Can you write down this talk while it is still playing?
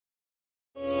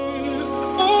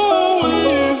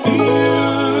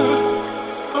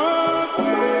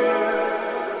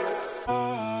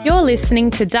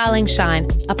listening to Darling Shine,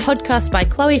 a podcast by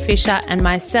Chloe Fisher and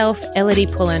myself, Elodie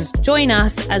Pullen. Join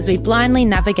us as we blindly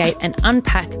navigate and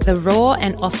unpack the raw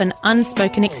and often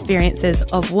unspoken experiences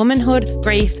of womanhood,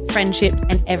 grief, friendship,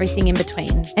 and everything in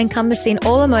between. Encompassing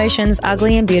all emotions,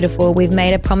 ugly and beautiful, we've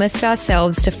made a promise to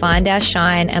ourselves to find our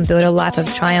shine and build a life of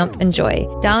triumph and joy.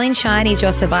 Darling Shine is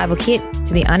your survival kit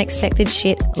to the unexpected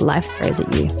shit life throws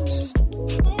at you.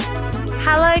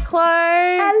 Hello, Chloe.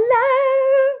 Hello.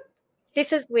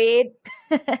 This is weird.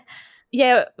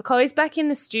 Yeah, Chloe's back in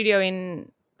the studio in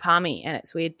Palmy and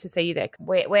it's weird to see you there.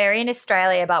 We're in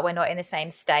Australia, but we're not in the same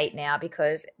state now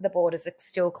because the borders are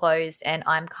still closed and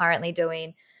I'm currently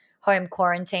doing home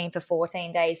quarantine for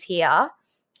 14 days here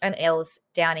and Elle's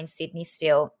down in Sydney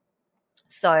still.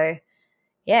 So,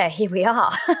 yeah, here we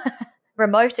are.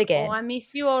 Remote again. Oh, I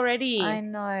miss you already. I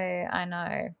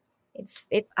know. It's.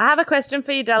 I have a question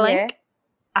for you, darling. Yeah.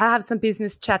 I have some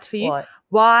business chat for you. What?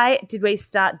 Why did we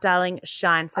start Darling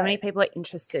Shine? So many people are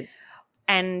interested.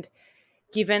 And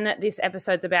given that this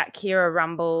episode's about Keira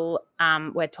Rumble,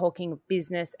 we're talking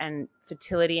business and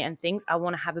fertility and things, I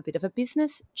want to have a bit of a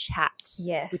business chat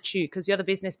with you because you're the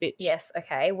business bitch. Yes,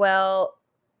 okay. Well,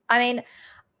 I mean,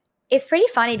 it's pretty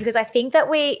funny because I think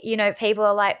that people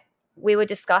are like, we were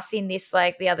discussing this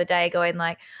like the other day going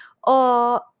like,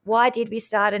 oh, why did we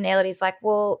start? And Elodie's like,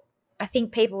 well, I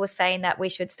think people were saying that we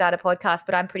should start a podcast,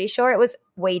 but I'm pretty sure it was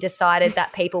we decided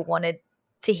that people wanted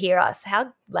to hear us.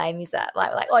 How lame is that?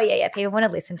 Like, oh, yeah, people want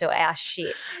to listen to our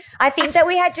shit. I think that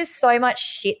we had just so much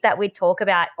shit that we'd talk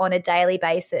about on a daily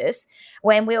basis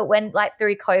when like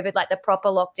through COVID, like the proper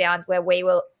lockdowns where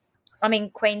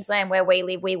Queensland where we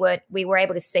live, we were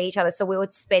able to see each other. So we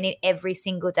would spend it every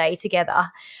single day together.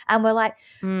 And we're like,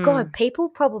 God, people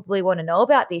probably want to know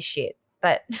about this shit.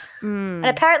 But and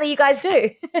apparently you guys do.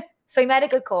 So we made a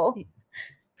good call.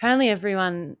 Apparently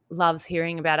everyone loves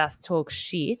hearing about us talk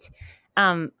shit.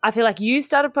 I feel like you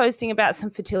started posting about some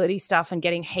fertility stuff and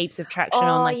getting heaps of traction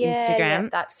on Instagram. Yeah,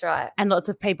 that's right. And lots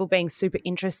of people being super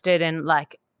interested and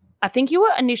like I think you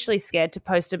were initially scared to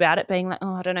post about it being like,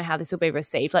 oh, I don't know how this will be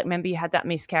received. Like remember you had that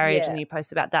miscarriage and you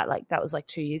posted about that like that was like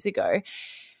 2 years ago.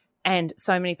 And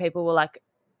so many people were like,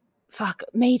 fuck,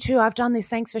 me too. I've done this.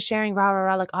 Thanks for sharing. Rah, rah,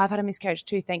 rah. Like I've had a miscarriage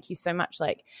too. Thank you so much.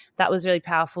 Like that was really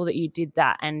powerful that you did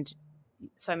that. And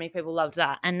so many people loved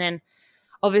that. And then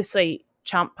obviously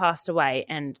Chump passed away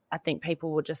and I think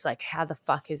people were just like, how the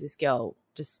fuck is this girl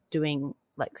just doing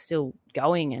like still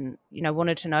going and,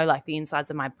 wanted to know like the insides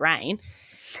of my brain.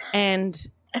 And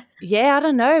yeah, I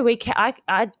don't know. We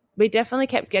definitely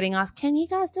kept getting asked, can you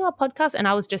guys do a podcast? And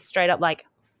I was just straight up like,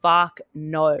 fuck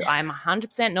no, I'm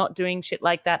 100% not doing shit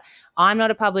like that. I'm not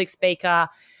a public speaker.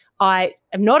 I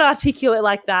am not articulate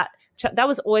like that. That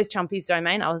was always Chumpy's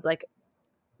domain. I was like,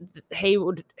 he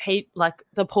like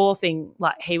the poor thing,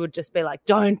 like he would just be like,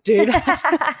 don't do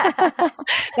that.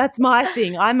 That's my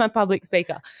thing. I'm a public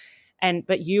speaker.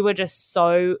 But you were just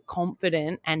so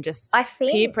confident and just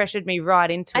peer pressured me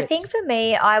right into it. I think for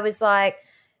me, I was like,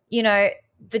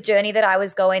 the journey that I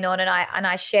was going on and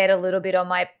I shared a little bit on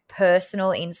my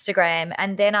personal Instagram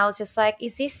and then I was just like,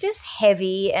 is this just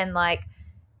heavy and like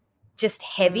just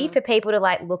heavy for people to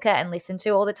like look at and listen to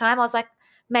all the time? I was like,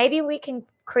 maybe we can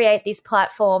create this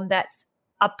platform that's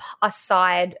a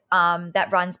side that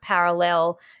runs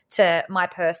parallel to my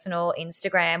personal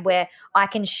Instagram where I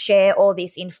can share all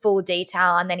this in full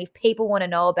detail and then if people want to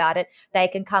know about it, they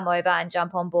can come over and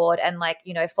jump on board and like,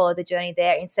 follow the journey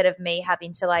there instead of me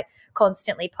having to like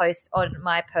constantly post on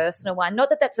my personal one. Not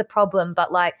that that's a problem,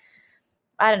 but like,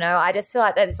 I don't know. I just feel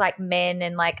like there's like men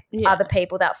and like other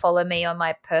people that follow me on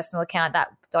my personal account that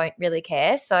don't really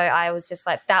care. So I was just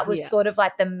like, that was sort of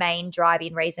like the main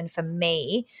driving reason for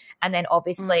me. And then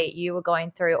obviously you were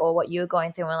going through or what you were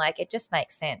going through and we're like, it just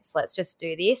makes sense. Let's just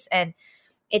do this. And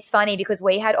it's funny because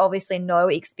we had obviously no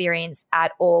experience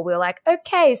at all. We were like,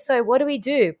 okay, so what do we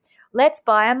do? Let's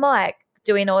buy a mic,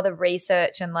 doing all the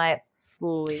research and like.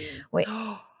 Fully.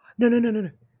 No.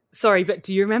 Sorry, but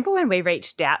do you remember when we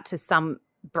reached out to some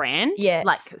brand,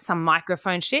 like some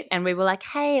microphone shit, and we were like,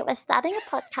 hey, we're starting a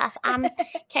podcast,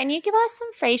 can you give us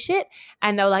some free shit?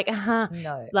 And they were like,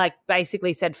 no, like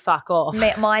basically said fuck off.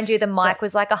 Mind you, the mic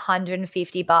was like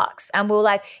 $150 and we were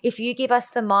like, if you give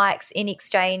us the mics in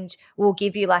exchange, we'll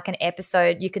give you like an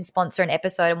episode, you can sponsor an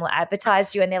episode and we'll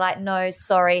advertise you. And they're like, no,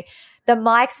 sorry, the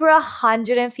mics were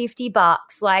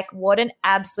 $150. Like what an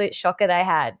absolute shocker they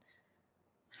had.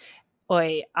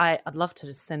 I'd love to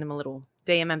just send them a little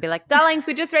DM and be like, darlings,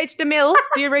 we just reached a mil.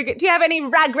 Do you have any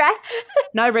regrets?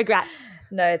 No regrets.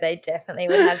 No, they definitely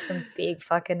would have some big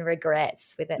fucking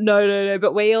regrets with it. No.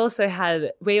 But we also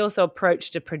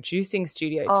approached a producing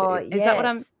studio too. Is that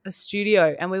what a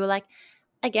studio? And we were like,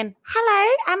 again,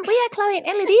 hello, we are Chloe and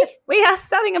Elodie. We are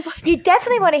starting a podcast. You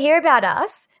definitely want to hear about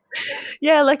us.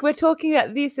 Yeah, like we're talking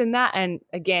about this and that. And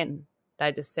again,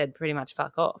 they just said pretty much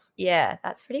fuck off. Yeah,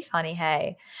 that's pretty funny,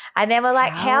 hey. And then we're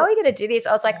like, how are we going to do this?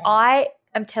 I was like,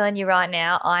 I'm telling you right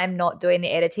now, I'm not doing the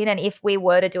editing. And if we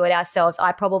were to do it ourselves,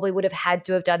 I probably would have had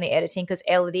to have done the editing because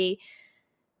Elodie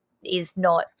is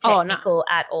not technical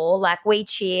at all. Like we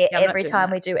cheer every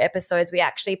time we do episodes. We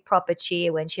actually proper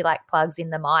cheer when she like plugs in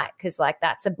the mic because like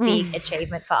that's a big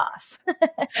achievement for us.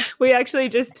 We actually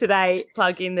just today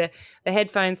plug in the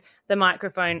headphones, the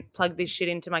microphone, plug this shit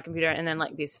into my computer, and then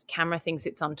like this camera thing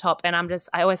sits on top. And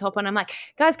I always hop on. I'm like,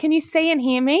 guys, can you see and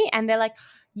hear me? And they're like,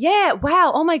 yeah,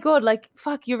 wow, oh my God, like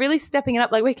fuck, you're really stepping it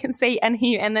up. Like we can see and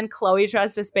hear. And then Chloe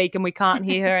tries to speak and we can't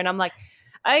hear her. And I'm like,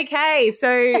 okay,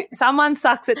 so someone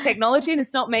sucks at technology and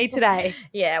it's not me today.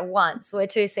 Yeah, once. We're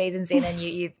 2 seasons in and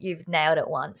you've nailed it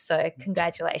once. So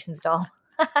congratulations, doll.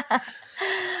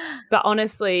 But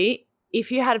honestly,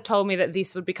 if you had told me that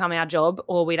this would become our job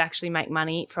or we'd actually make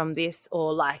money from this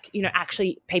or like, you know,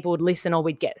 actually people would listen or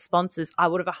we'd get sponsors, I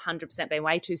would have 100% been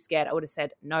way too scared. I would have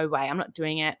said, no way, I'm not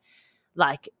doing it.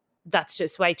 Like that's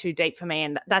just way too deep for me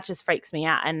and that just freaks me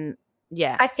out. And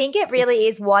yeah. I think it really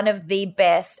is one of the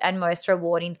best and most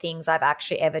rewarding things I've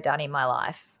actually ever done in my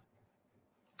life.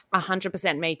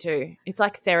 100% me too. It's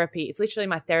like therapy. It's literally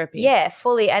my therapy. Yeah,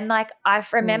 fully. And like I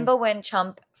remember when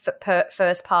Chump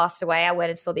first passed away, I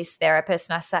went and saw this therapist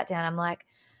and I sat down. I'm like,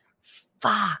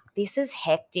 fuck, this is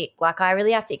hectic. Like I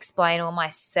really have to explain all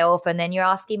myself and then you're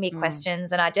asking me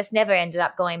questions and I just never ended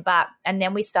up going back. And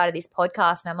then we started this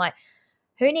podcast and I'm like,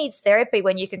 who needs therapy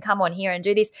when you can come on here and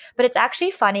do this? But it's actually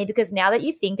funny because now that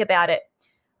you think about it,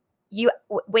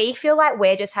 we feel like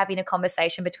we're just having a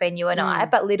conversation between you and I,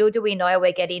 but little do we know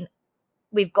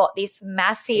we've got this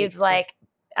massive, like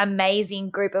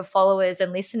amazing group of followers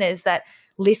and listeners that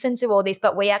listen to all this,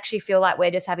 but we actually feel like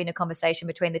we're just having a conversation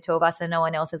between the two of us and no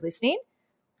one else is listening.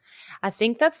 I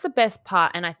think that's the best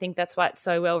part and I think that's why it's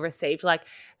so well received. Like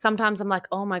sometimes I'm like,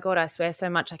 oh my God, I swear so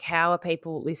much. Like how are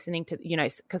people listening to, you know,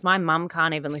 because my mum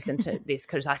can't even listen to this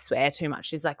because I swear too much.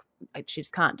 She's like, she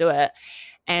just can't do it.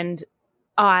 And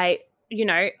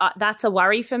that's a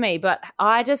worry for me. But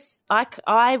I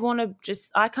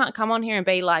can't come on here and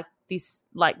be like this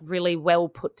like really well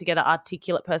put together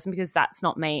articulate person because that's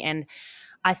not me. And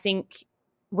I think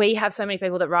we have so many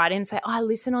people that write in and say, oh, I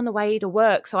listen on the way to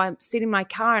work. So I sit in my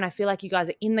car and I feel like you guys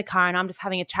are in the car and I'm just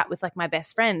having a chat with like my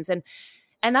best friends. And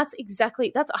that's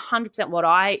 100% what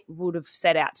I would have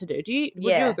set out to do. Would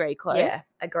you agree, Chloe? Yeah,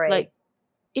 agree. Like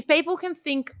if people can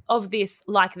think of this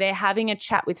like they're having a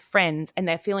chat with friends and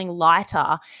they're feeling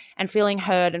lighter and feeling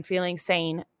heard and feeling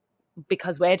seen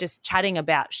because we're just chatting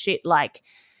about shit like,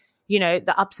 you know,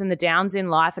 the ups and the downs in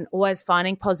life and always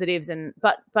finding positives and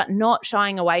but not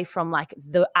shying away from like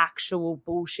the actual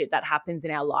bullshit that happens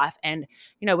in our life. And,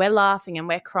 you know, we're laughing and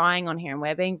we're crying on here and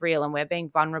we're being real and we're being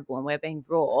vulnerable and we're being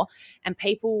raw and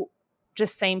people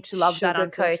just seem to love that.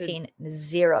 Sugarcoating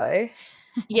zero.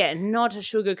 Yeah, not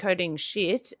sugarcoating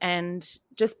shit and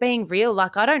just being real.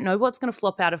 Like I don't know what's going to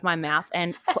flop out of my mouth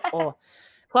and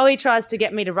Chloe tries to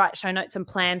get me to write show notes and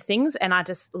plan things and I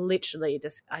just literally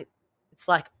it's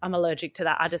like I'm allergic to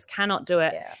that. I just cannot do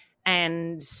it. Yeah.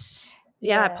 And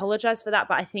I apologize for that,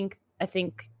 but I think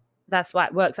that's why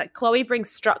it works. Like Chloe brings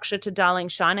structure to Darling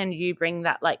Shine and you bring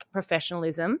that like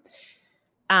professionalism.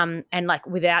 And like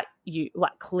without you,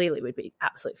 like clearly we'd be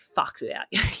absolutely fucked without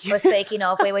you. Well, speaking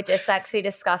of, we were just actually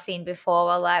discussing before,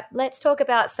 we're like, let's talk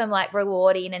about some like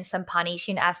rewarding and some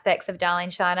punishing aspects of Darling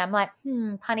Shine. I'm like,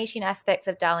 punishing aspects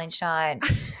of Darling Shine.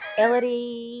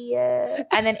 Elodie.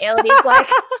 And then Elodie's like,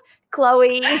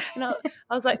 Chloe. No,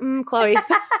 I was like, Chloe.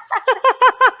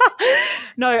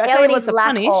 No, I Elodie's tell you what's a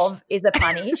lack punish. Of is a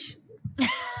punish.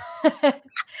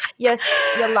 Yes,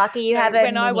 you're lucky you have a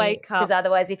when mini, I wake up, because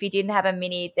otherwise if you didn't have a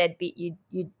mini,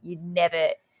 you'd never.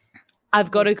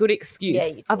 I've got a good excuse.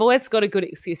 Yeah, I've always got a good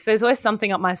excuse. There's always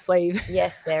something up my sleeve.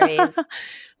 Yes, there is.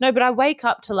 No, but I wake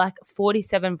up to like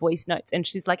 47 voice notes and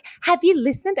she's like, have you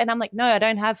listened? And I'm like, no, I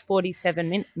don't have 47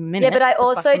 minutes. Yeah, but I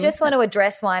also just want to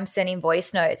address why I'm sending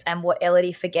voice notes and what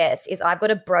Elodie forgets is I've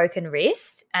got a broken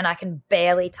wrist and I can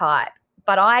barely type.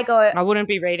 But I wouldn't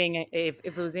be reading it if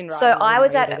it was in writing. So I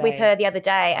was with her the other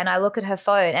day and I look at her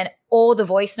phone and all the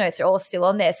voice notes are all still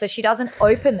on there. So she doesn't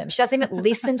open them. She doesn't even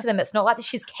listen to them. It's not like that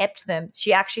she's kept them.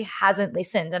 She actually hasn't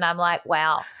listened. And I'm like,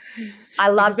 wow, I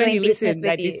love doing business with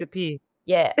you. They disappear.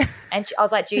 Yeah. And I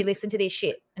was like, do you listen to this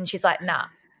shit? And she's like, nah.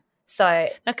 So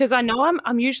because I know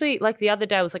I'm usually like the other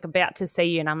day I was like about to see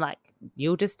you and I'm like,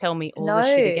 you'll just tell me all the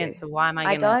shit again. So why am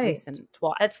I going to listen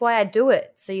twice? That's why I do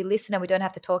it. So you listen and we don't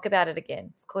have to talk about it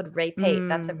again. It's called repeat.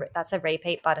 That's a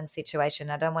repeat button situation.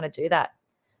 I don't want to do that.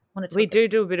 We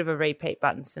do a bit of a repeat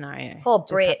button scenario. Poor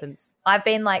Brit. I've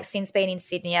been like, since being in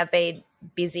Sydney, I've been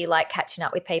busy like catching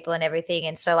up with people and everything.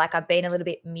 And so like I've been a little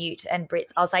bit mute, and Brit,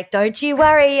 I was like, don't you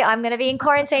worry. I'm going to be in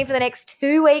quarantine for the next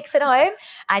 2 weeks at home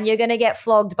and you're going to get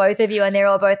flogged, both of you. And they're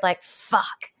all both like,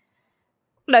 fuck.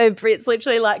 No, Brit's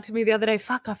literally like to me the other day,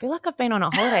 fuck, I feel like I've been on a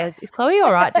holiday. Is Chloe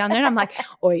all right down there? And I'm like,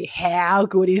 oi, how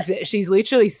good is it? She's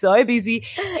literally so busy.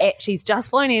 She's just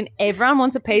flown in. Everyone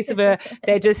wants a piece of her.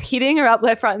 They're just hitting her up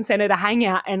left, right and centre to hang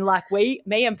out. And like me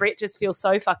and Brit just feel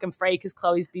so fucking free because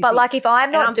Chloe's busy. But like if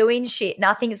I'm not doing shit,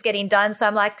 nothing's getting done. So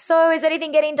I'm like, so is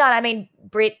anything getting done? I mean,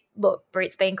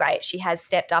 Brit's been great. She has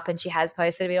stepped up and she has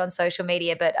posted a bit on social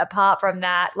media. But apart from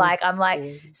that, like I'm like,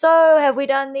 so have we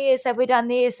done this? Have we done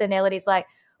this? And Elodie's like,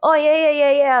 oh,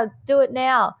 yeah, do it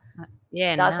now.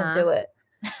 Yeah, doesn't do it.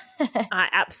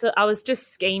 I was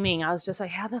just scheming. I was just like,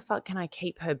 how the fuck can I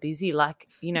keep her busy? Like,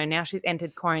 you know, now she's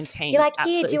entered quarantine. You're like,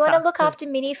 here, do you want to look after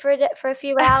Minnie for a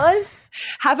few hours?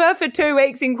 Have her for 2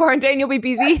 weeks in quarantine. You'll be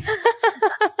busy.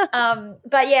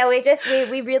 But yeah,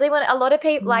 we really want a lot of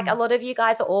people. Like a lot of you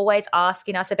guys are always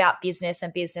asking us about business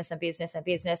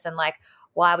and like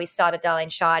why we started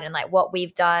Darlene Shine and like what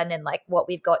we've done and like what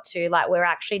we've got to. Like we're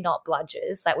actually not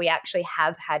bludgers. Like we actually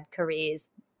have had careers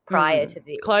prior to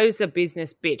this. Close a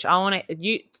business, bitch. I want to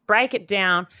you break it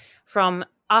down from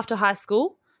after high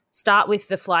school. Start with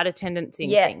the flight attendant thing.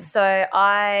 Yeah, so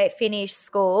I finished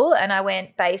school and I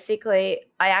went I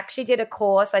actually did a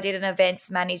course. I did an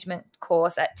events management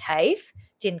course at TAFE.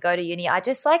 Didn't go to uni. I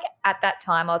just like at that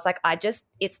time I was like,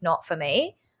 it's not for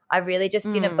me. I really just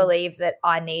didn't believe that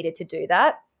I needed to do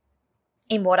that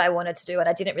in what I wanted to do, and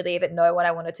I didn't really even know what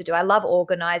I wanted to do. I love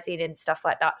organising and stuff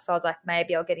like that, so I was like,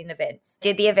 maybe I'll get in events.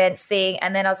 Did the events thing,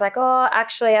 and then I was like, oh,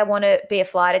 actually I want to be a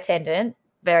flight attendant.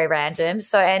 Very random.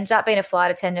 So I ended up being a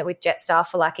flight attendant with Jetstar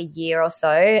for like a year or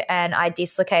so, and I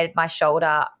dislocated my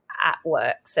shoulder at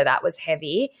work, so that was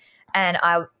heavy. And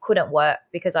I couldn't work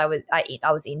because I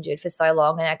was injured for so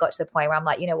long, and I got to the point where I'm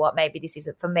like, you know what, maybe this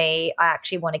isn't for me. I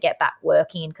actually want to get back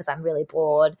working because I'm really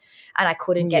bored, and I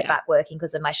couldn't get back working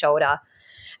because of my shoulder.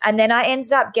 And then I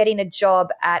ended up getting a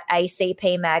job at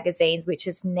ACP Magazines, which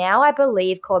is now I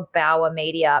believe called Bauer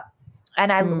Media,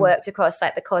 and I worked across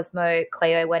like the Cosmo,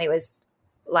 Clio when it was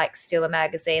like still a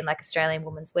magazine, like Australian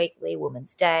Women's Weekly,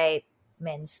 Women's Day,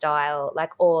 Men's Style,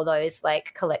 like all those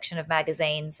like collection of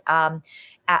magazines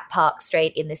at Park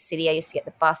Street in the city. I used to get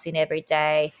the bus in every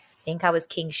day. I think I was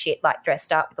king shit, like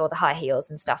dressed up with all the high heels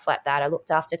and stuff like that. I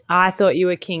looked after. I thought you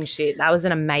were king shit. That was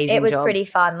an amazing It was job. pretty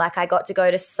fun. Like I got to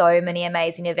go to so many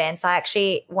amazing events.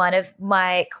 One of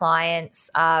my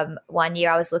clients, one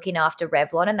year I was looking after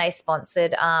Revlon and they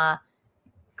sponsored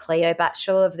Clio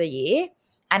Bachelor of the Year.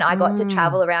 And I got to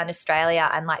travel around Australia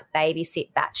and like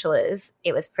babysit bachelors.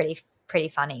 It was pretty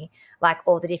funny, like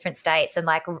all the different states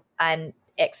and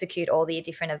execute all the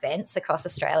different events across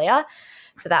Australia.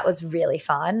 So that was really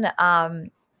fun.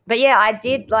 But yeah, I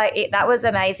did like it. That was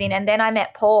amazing. And then I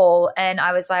met Paul and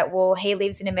I was like, well, he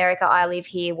lives in America. I live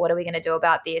here. What are we going to do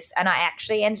about this? And I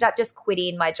actually ended up just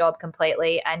quitting my job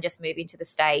completely and just moving to the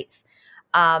States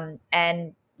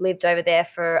and lived over there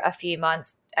for a few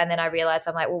months. And then I realized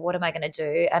I'm like, well, what am I going to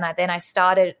do? And then I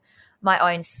started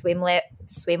my own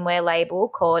swimwear label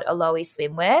called Aloe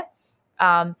Swimwear.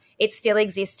 It still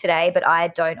exists today, but I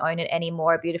don't own it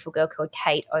anymore. A beautiful girl called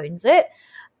Kate owns it.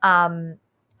 And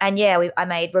yeah, I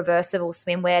made reversible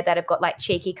swimwear that have got like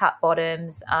cheeky cut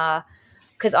bottoms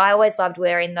because I always loved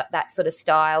wearing that sort of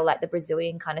style, like the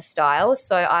Brazilian kind of style.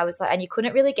 So I was like, and you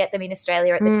couldn't really get them in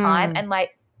Australia at the time. And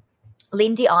like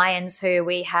Lindy Irons, who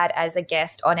we had as a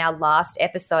guest on our last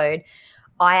episode,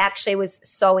 I actually was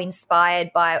so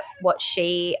inspired by what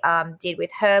she did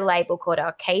with her label called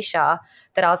Keira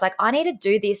that I was like, I need to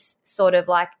do this sort of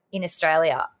like in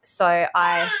Australia. So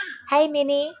hey,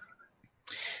 Minnie.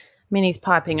 Minnie's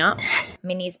piping up.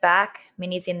 Minnie's back.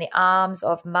 Minnie's in the arms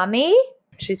of Mummy.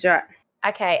 She's right.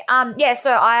 Okay. Yeah,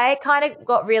 so I kind of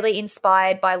got really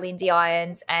inspired by Lindy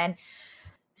Irons. And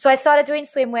so I started doing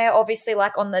swimwear, obviously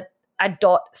like on a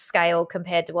dot scale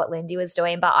compared to what Lindy was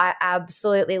doing, but I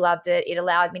absolutely loved it. It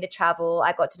allowed me to travel.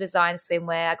 I got to design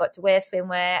swimwear. I got to wear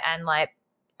swimwear and like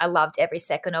I loved every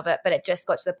second of it, but it just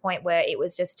got to the point where it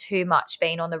was just too much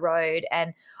being on the road.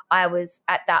 And I was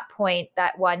at that point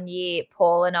that one year,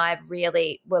 Paul and I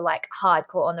really were like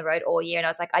hardcore on the road all year. And I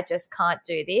was like, I just can't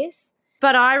do this.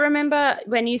 But I remember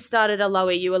when you started Aloe,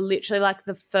 you were literally like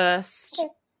the first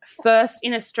first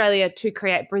in Australia to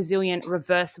create Brazilian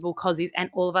reversible cozies, and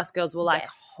all of us girls were like,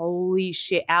 holy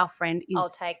shit, our friend is I'll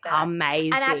take that.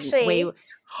 amazing. And actually,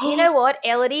 you know what?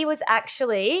 Elodie was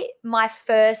actually my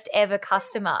first ever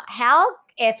customer. How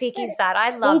epic is that?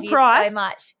 I love you so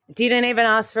much. Didn't even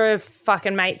ask for a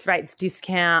fucking mates rates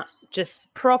discount.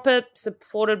 Just proper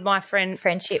supported my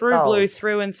friendship true goals. Blue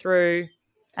through and through.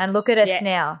 And look at us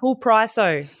now. Full price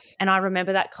though. And I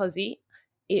remember that cozy.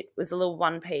 It was a little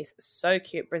one piece. So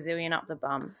cute. Brazilian up the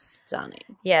bum.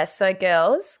 Stunning. Yeah, so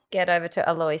girls, get over to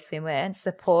Aloe Swimwear and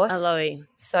support. Aloe.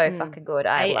 So fucking good.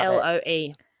 I love it.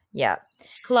 Aloe. Yeah.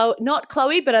 Chloe, not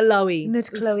Chloe, but Aloe. Not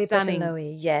Chloe, stunning. But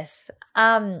Aloe. Yes.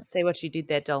 See what you did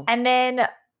there, doll. And then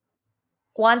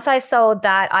once I sold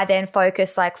that, I then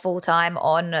focused like full time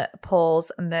on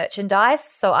Paul's merchandise.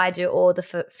 So I do all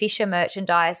the Fisher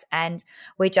merchandise, and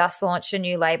we just launched a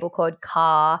new label called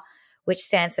CAR, which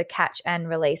stands for Catch and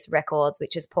Release Records,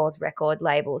 which is Paul's record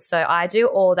label. So I do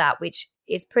all that, which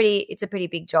is it's a pretty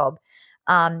big job,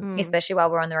 especially while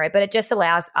we're on the road. But it just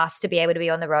allows us to be able to be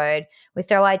on the road. We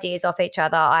throw ideas off each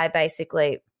other.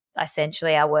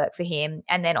 Essentially I work for him.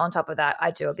 And then on top of that,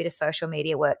 I do a bit of social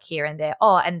media work here and there.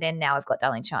 Oh, and then now I've got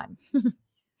Darling Shine.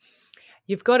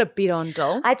 You've got a bit on,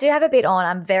 doll. I do have a bit on.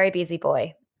 I'm a very busy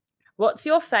boy. What's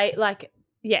your fate? Like,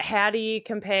 how do you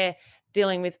compare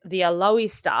dealing with the Aloe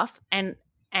stuff and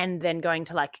then going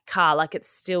to like CAR, like it's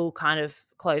still kind of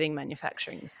clothing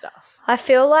manufacturing stuff? I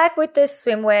feel like with the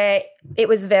swimwear, it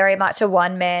was very much a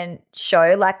one-man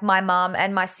show. Like my mum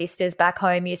and my sisters back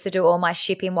home used to do all my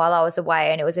shipping while I was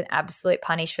away, and it was an absolute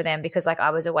punish for them because like I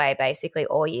was away basically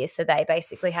all year. So they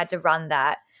basically had to run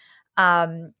that.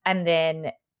 And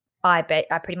then I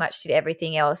pretty much did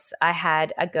everything else. I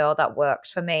had a girl that worked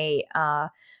for me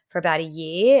for about a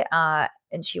year,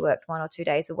 and she worked 1 or 2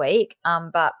 days a week.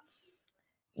 But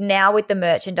now with the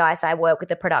merchandise, I work with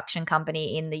a production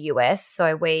company in the US.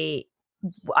 So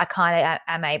I kind of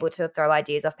am able to throw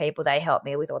ideas off people. They help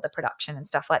me with all the production and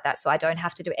stuff like that. So I don't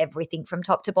have to do everything from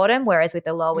top to bottom. Whereas with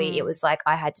Aloe, it was like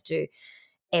I had to do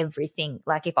everything.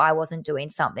 Like if I wasn't doing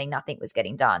something, nothing was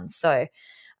getting done. So,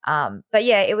 but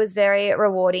yeah, it was very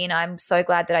rewarding. I'm so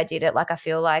glad that I did it. Like I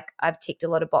feel like I've ticked a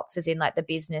lot of boxes in like the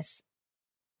business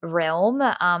realm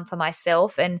for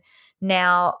myself. And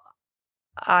now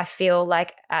I feel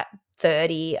like at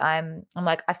 30, I'm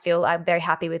like, I feel I'm very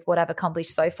happy with what I've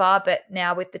accomplished so far. But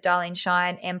now with the Darling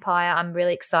Shine empire, I'm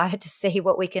really excited to see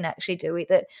what we can actually do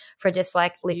with it for just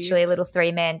like literally a little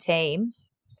 3-man team.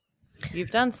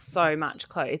 You've done so much,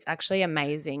 Chloe. It's actually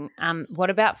amazing. What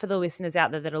about for the listeners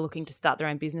out there that are looking to start their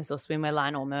own business or swimwear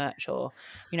line or merch, or,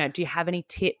 do you have any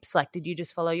tips? Like, did you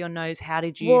just follow your nose? How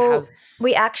did you have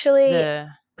we actually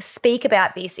speak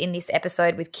about this in this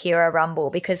episode with Keira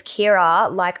Rumble, because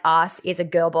Keira, like us, is a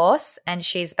girl boss, and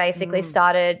she's basically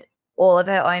started all of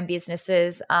her own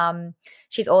businesses.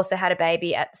 She's also had a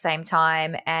baby at the same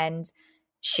time, and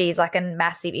she's like a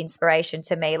massive inspiration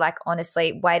to me. Like,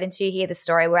 honestly, wait until you hear the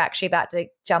story. We're actually about to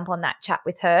jump on that chat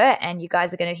with her, and you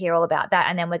guys are going to hear all about that.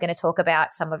 And then we're going to talk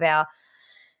about some of our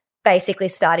basically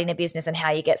starting a business and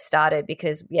how you get started,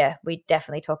 because, we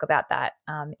definitely talk about that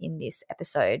in this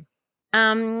episode.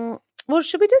 Well,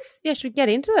 should we get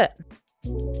into it?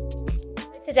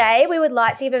 Today, we would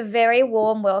like to give a very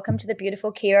warm welcome to the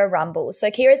beautiful Keira Rumble. So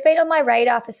Keira's been on my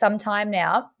radar for some time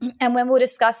now, and when we were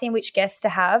discussing which guests to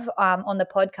have on the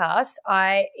podcast,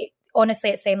 honestly,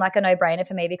 it seemed like a no-brainer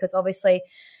for me, because obviously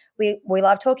we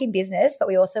love talking business, but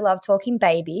we also love talking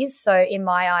babies. So in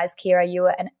my eyes, Keira, you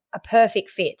are a perfect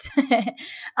fit.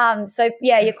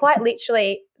 You're quite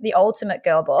literally the ultimate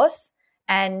girl boss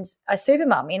and a super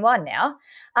mum in one now.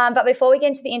 But before we get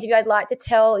into the interview, I'd like to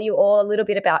tell you all a little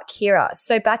bit about Keira.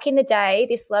 So back in the day,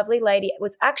 this lovely lady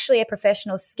was actually a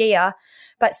professional skier,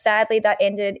 but sadly that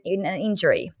ended in an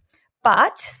injury.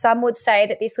 But some would say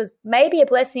that this was maybe a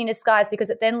blessing in disguise, because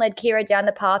it then led Keira down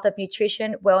the path of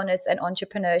nutrition, wellness, and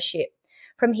entrepreneurship.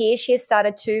 From here, she has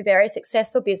started 2 very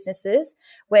successful businesses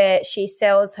where she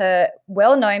sells her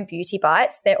well-known beauty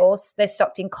bites. They're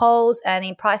stocked in Coles and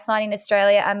in Priceline in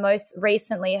Australia, and most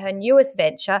recently her newest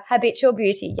venture, Habitual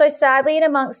Beauty. So sadly, in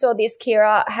amongst all this,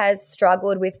 Keira has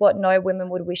struggled with what no woman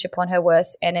would wish upon her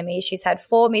worst enemy. She's had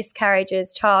 4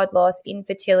 miscarriages, child loss,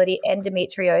 infertility,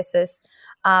 endometriosis,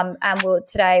 and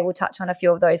today we'll touch on a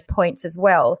few of those points as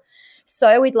well.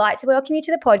 So we'd like to welcome you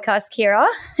to the podcast, Keira.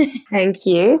 Thank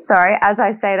you. Sorry, as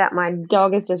I say that, my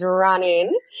dog has just run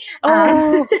in.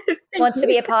 Wants to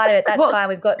be a part of it. That's fine.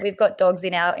 We've got dogs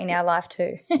in our life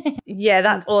too. Yeah,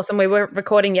 that's awesome. We were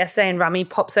recording yesterday, and Rummy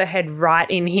pops her head right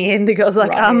in here, and the girl's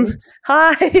like,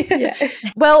 hi. Yeah.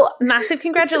 Well, massive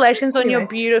congratulations on your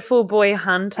beautiful boy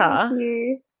Hunter. Thank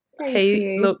you.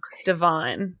 He looks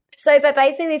divine. So, but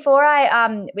basically, before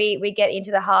we get into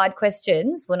the hard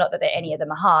questions, well, not that any of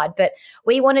them are hard, but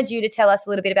we wanted you to tell us a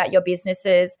little bit about your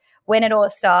businesses, when it all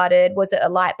started. Was it a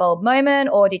light bulb moment,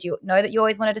 or did you know that you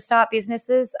always wanted to start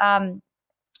businesses? So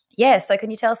can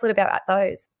you tell us a little bit about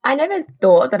those? I never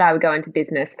thought that I would go into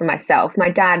business for myself. My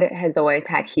dad has always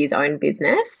had his own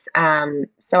business.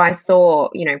 So I saw,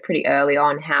 pretty early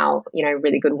on how,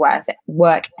 really good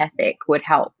work ethic would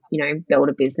help, build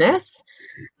a business.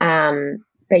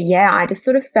 But yeah, I just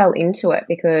sort of fell into it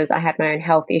because I had my own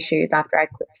health issues after I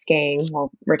quit skiing or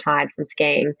retired from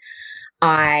skiing.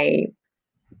 I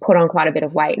put on quite a bit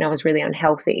of weight and I was really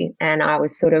unhealthy, and I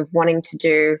was sort of wanting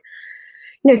to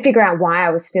figure out why I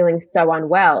was feeling so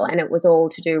unwell, and it was all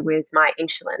to do with my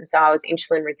insulin. So I was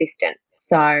insulin resistant.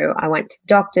 So I went to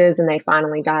doctors and they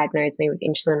finally diagnosed me with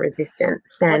insulin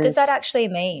resistance. And what does that actually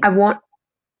mean?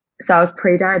 So I was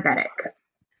pre-diabetic.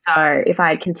 So if I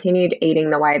had continued eating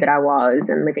the way that I was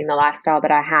and living the lifestyle that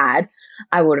I had,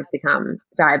 I would have become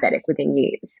diabetic within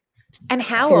years. And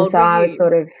how old were you? I was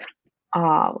sort of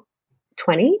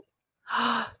 20.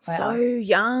 So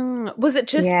young. Was it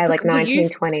just like 19,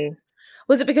 20.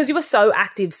 Was it because you were so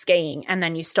active skiing and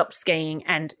then you stopped skiing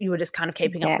and you were just kind of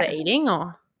keeping up the eating,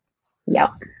 or? Yep.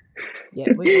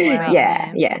 Yeah.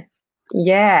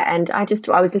 And I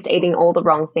was just eating all the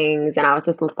wrong things, and I was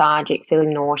just lethargic,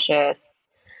 feeling nauseous,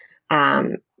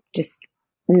 just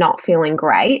not feeling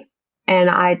great. And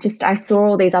I saw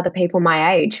all these other people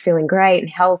my age feeling great and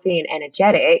healthy and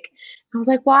energetic. I was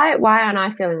like, why aren't I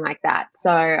feeling like that?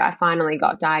 So I finally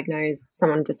got diagnosed.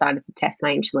 Someone decided to test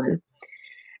my insulin.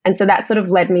 And so that sort of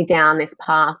led me down this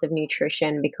path of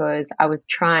nutrition, because I was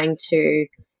trying to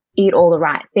eat all the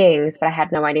right things, but I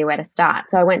had no idea where to start.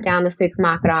 So I went down the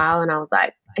supermarket aisle and I was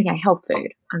like, okay, health food.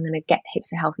 I'm going to get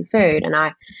heaps of healthy food. And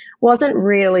I wasn't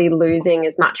really losing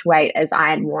as much weight as I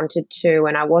had wanted to,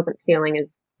 and I wasn't feeling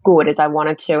as good as I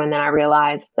wanted to. And then I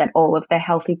realized that all of the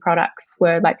healthy products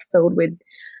were like filled with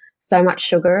so much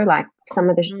sugar. Like some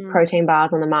of the protein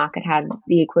bars on the market had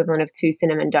the equivalent of 2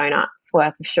 cinnamon donuts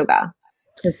worth of sugar,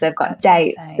 because they've got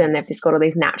dates and they've just got all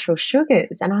these natural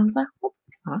sugars. And I was like, what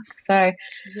the fuck? So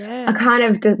I kind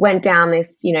of went down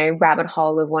this, rabbit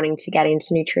hole of wanting to get into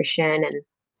nutrition and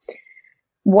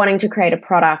wanting to create a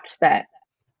product that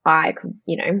I could,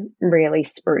 really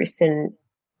spruce. And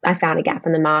I found a gap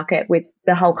in the market with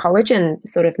the whole collagen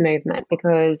sort of movement,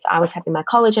 because I was having my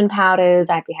collagen powders,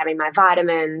 I'd be having my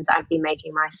vitamins, I'd be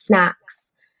making my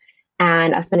snacks,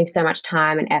 and I was spending so much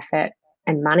time and effort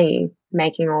and money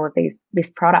making all of this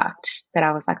product that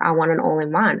I was like, I want an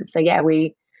all-in-one. So yeah,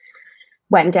 we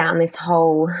went down this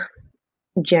whole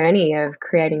journey of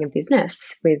creating a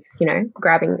business with,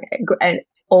 grabbing an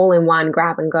all-in-one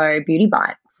grab and go beauty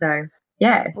bite. So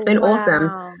yeah, it's been awesome.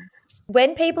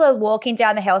 When people are walking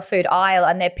down the health food aisle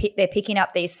and they're picking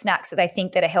up these snacks that they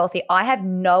think that are healthy, I have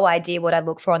no idea what I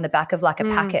look for on the back of like a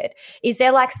packet. Is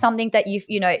there like something that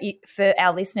for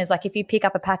our listeners, like if you pick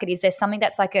up a packet, is there something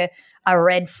that's like a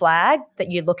red flag that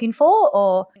you're looking for,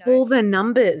 or all the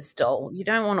numbers, doll? You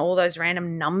don't want all those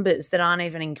random numbers that aren't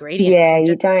even ingredients. Yeah,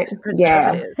 you don't.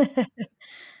 Yeah.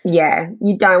 Yeah,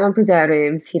 you don't want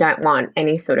preservatives. You don't want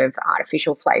any sort of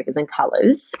artificial flavors and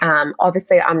colors.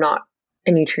 Obviously, I'm not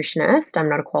a nutritionist. I'm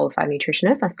not a qualified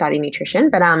nutritionist. I study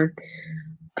nutrition. But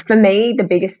for me, the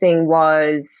biggest thing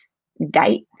was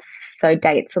dates. So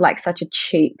dates are like such a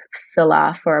cheap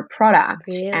filler for a product,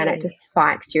 and it just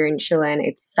spikes your insulin.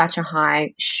 It's such a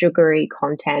high sugary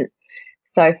content.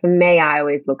 So for me, I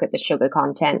always look at the sugar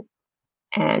content.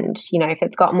 And, if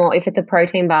it's a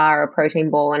protein bar or a protein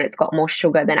ball and it's got more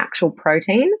sugar than actual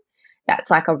protein,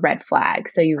 that's like a red flag.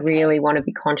 So you really want to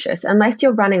be conscious. Unless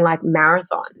you're running like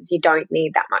marathons, you don't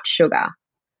need that much sugar.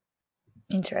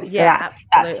 Interesting. So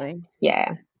absolutely.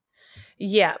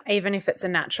 Yeah, even if it's a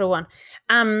natural one.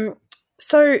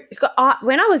 So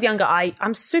when I was younger,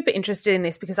 I'm super interested in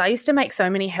this because I used to make so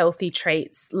many healthy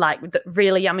treats, like the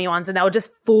really yummy ones, and they were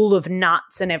just full of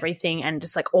nuts and everything and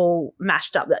just like all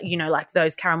mashed up, like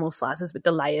those caramel slices with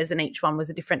the layers, and each one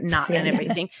was a different nut and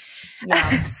everything.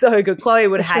 So good. Chloe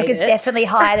would hate it. The sugar's definitely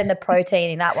higher than the protein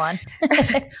in that one.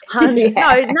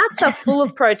 No, nuts are full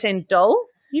of protein, doll.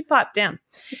 You pipe down.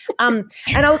 And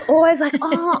I was always like,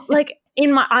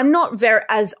 I'm not very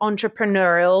as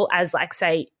entrepreneurial as like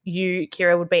say you,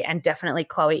 Keira, would be, and definitely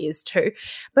Chloe is too.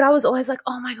 But I was always like,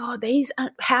 oh my God,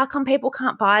 how come people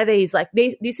can't buy these? Like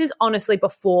this is honestly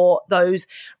before those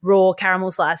raw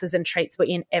caramel slices and treats were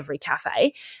in every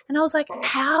cafe. And I was like,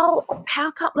 how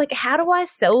come, like, how do I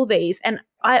sell these? And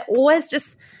I always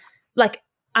just like,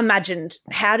 imagined,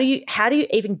 how do you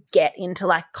even get into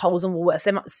like Coles and Woolworths?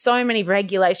 There are so many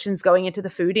regulations going into the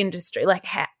food industry. Like,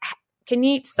 can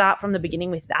you start from the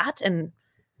beginning with that? And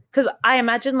because I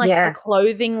imagine like a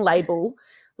clothing label,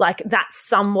 like that's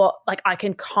somewhat like I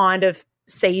can kind of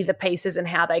see the pieces and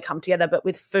how they come together, but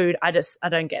with food, I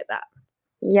don't get that.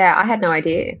 Yeah, I had no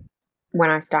idea when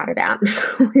I started out.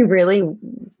 We really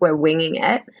were winging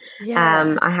it.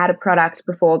 Yeah. I had a product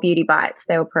before, Beauty Bites.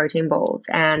 They were protein balls,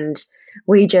 and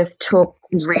we just took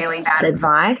really bad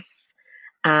advice.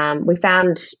 We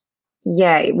found,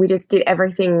 we just did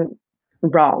everything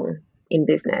wrong in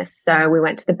business. So we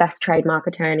went to the best trademark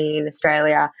attorney in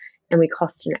Australia, and we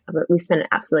spent an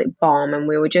absolute bomb, and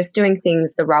we were just doing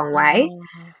things the wrong way.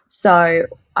 So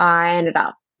I ended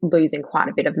up losing quite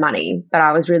a bit of money, but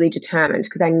I was really determined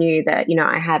because I knew that,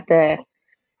 I had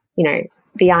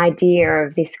the idea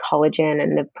of this collagen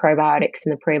and the probiotics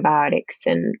and the prebiotics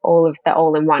and all of the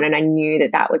all-in-one, and I knew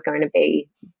that that was going to be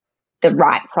the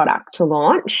right product to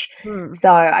launch.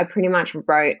 So I pretty much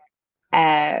wrote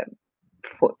a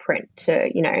footprint to,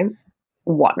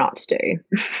 what not to do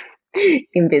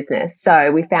in business.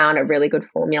 So we found a really good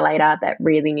formulator that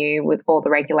really knew with all the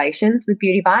regulations with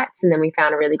Beauty Bites, and then we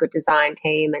found a really good design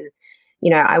team.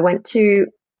 And I went to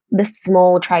the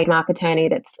small trademark attorney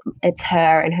it's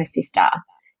her and her sister,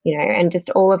 and just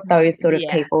all of those sort of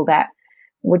people that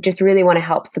would just really want to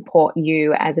help support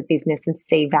you as a business and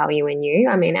see value in you.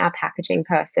 I mean, our packaging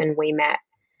person we met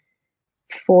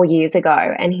 4 years ago,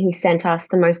 and he sent us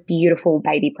the most beautiful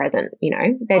baby present.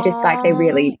 They're just like, they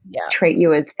really treat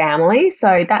you as family.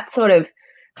 So that's sort of,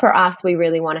 for us, we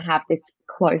really want to have this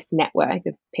close network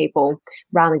of people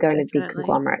rather than going to big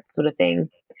conglomerates sort of thing.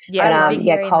 But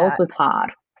Coles was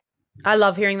hard. I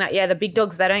love hearing that. Yeah, the big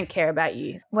dogs, they don't care about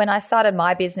you. When I started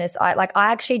my business, I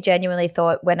actually genuinely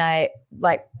thought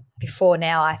before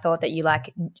now, I thought that you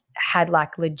had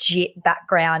legit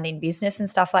background in business and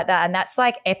stuff like that. And that's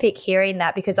epic hearing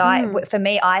that, because for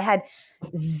me, I had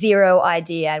zero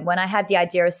idea. And when I had the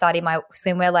idea of starting my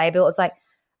swimwear label, it was like,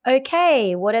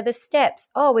 okay, what are the steps?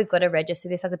 Oh, we've got to register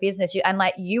this as a business.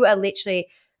 You are literally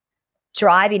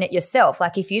driving it yourself.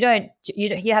 If you don't,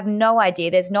 you have no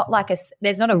idea. There's not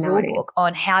a rule book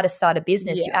on how to start a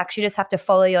business. You actually just have to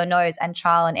follow your nose and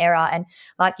trial and error. And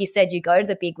like you said, you go to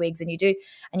the big wigs and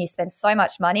you spend so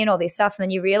much money and all this stuff. And then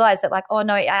you realize that oh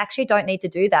no, I actually don't need to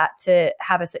do that to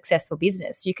have a successful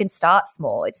business. You can start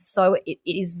small. It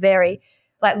is very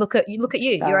look at you.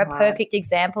 So you're a perfect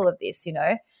example of this,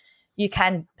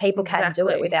 people can do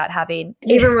it without having.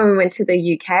 Even when we went to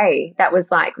the UK, that was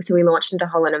so we launched into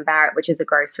Holland and Barrett, which is a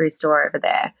grocery store over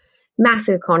there.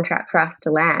 Massive contract for us to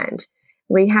land.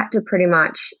 We had to pretty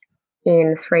much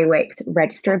in 3 weeks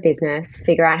register a business,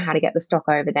 figure out how to get the stock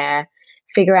over there,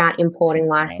 figure out importing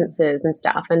licenses and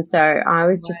stuff. And so I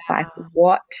was just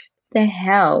what the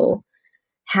hell?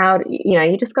 How,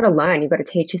 you just got to learn. You've got to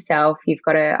teach yourself.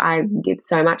 I did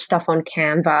so much stuff on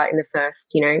Canva in the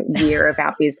first, year of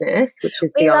our business, which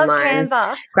is the online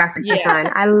graphic design.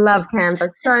 I love Canva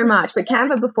so much. But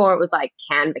Canva before, it was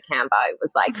Canva. It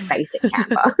was basic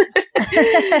Canva.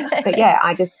 But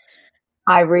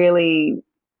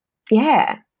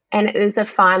and there's a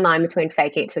fine line between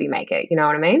faking it till you make it. You know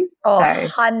what I mean? Oh,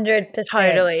 100%.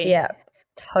 Totally. Yeah.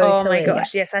 Totally. Oh my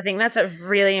gosh, yes. I think that's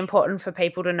really important for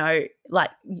people to know,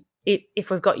 if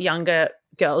we've got younger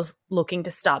girls looking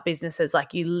to start businesses,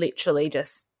 you literally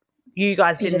you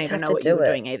guys didn't even know what you were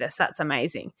doing either. So that's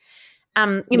amazing.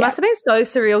 It must have been so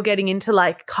surreal getting into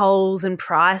Coles and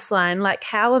Priceline.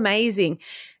 How amazing.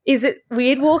 Is it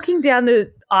weird walking down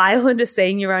the aisle and just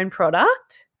seeing your own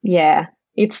product? Yeah,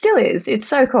 it still is. It's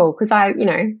so cool because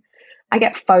I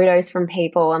get photos from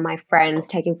people and my friends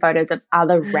taking photos of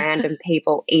other random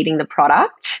people eating the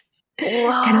product.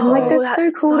 Wow, and I'm that's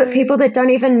so cool that people that don't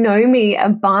even know me are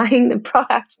buying the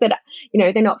product that,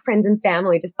 they're not friends and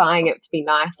family just buying it to be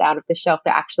nice out of the shelf.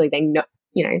 That actually they know,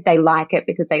 they like it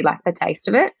because they like the taste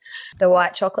of it. The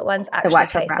white chocolate ones actually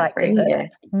taste like dessert. Yeah.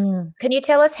 Can you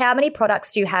tell us how many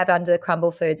products do you have under the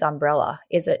Crumble Foods umbrella?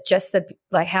 Is it just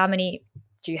how many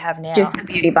do you have now? Just the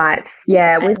Beauty Bites.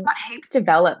 Yeah, we've got heaps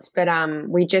developed, but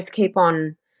we just keep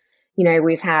on,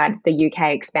 we've had the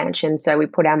UK expansion, so we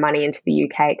put our money into the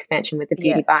UK expansion with the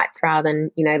Beauty Bites rather than,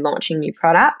 launching new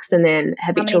products. And then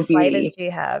Habitual Beauty. How many flavours do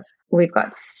you have? We've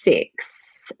got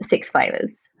six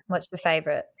flavours. What's your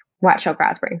favourite? White chocolate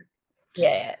raspberry.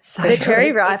 Yeah. So the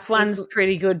cherry ripe one's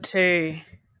pretty good too.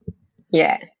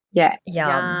 Yeah. Yeah.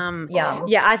 Yum.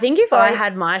 Yeah, I think if I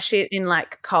had my shit in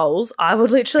Coles, I would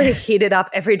literally hit it up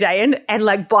every day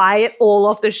and buy it all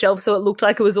off the shelf so it looked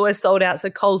like it was always sold out, so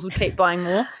Coles would keep buying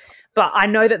more. But I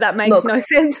know that makes no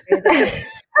sense.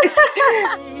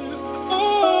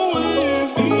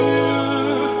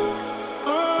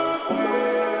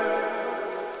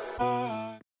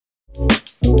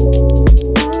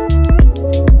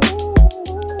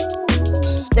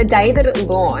 day that it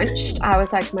launched, I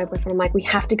was like to my boyfriend, I'm like, we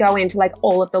have to go into like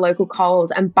all of the local Coles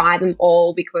and buy them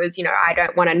all because, you know, I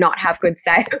don't want to not have good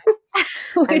sales.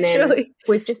 And then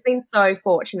we've just been so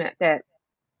fortunate that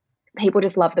people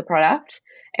just love the product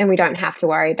and we don't have to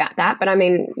worry about that. But I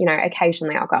mean, you know,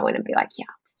 occasionally I'll go in and be like, yeah,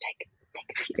 let's take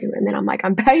a few. And then I'm like,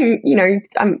 I'm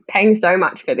paying so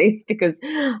much for this because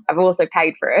I've also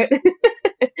paid for it.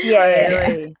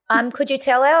 Yeah. Could you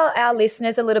tell our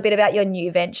listeners a little bit about your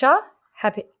new venture,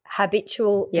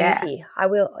 Habitual Beauty? I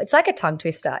will. It's like a tongue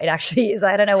twister. It actually is.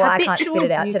 I don't know why I can't spit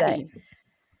it out today.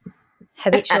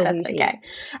 Habitual Beauty.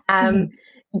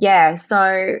 Okay.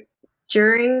 So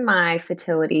during my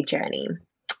fertility journey,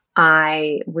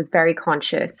 I was very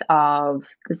conscious of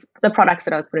the products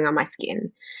that I was putting on my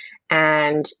skin.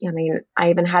 And I mean, I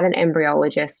even had an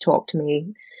embryologist talk to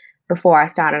me before I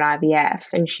started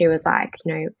IVF, and she was like,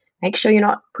 you know, make sure you're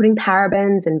not putting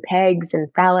parabens and pegs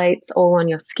and phthalates all on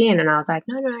your skin. And I was like,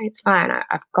 no, it's fine.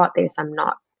 I've got this. I'm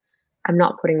not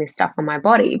putting this stuff on my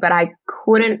body. But I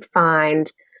couldn't find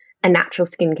a natural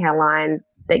skincare line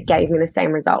that gave me the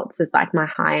same results as like my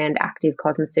high-end active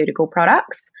cosmeceutical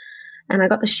products. And I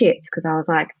got the shits because I was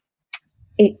like,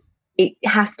 it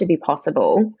has to be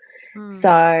possible.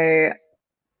 So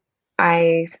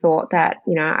I thought that,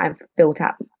 you know, I've built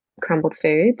up Crumbled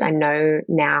Foods. I know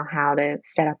now how to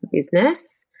set up a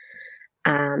business.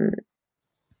 Why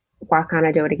can't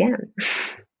I do it again?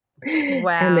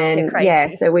 Wow. And then,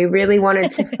 so we really wanted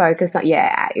to focus on,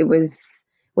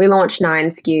 we launched 9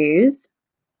 SKUs,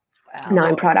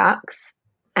 9 products.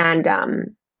 And,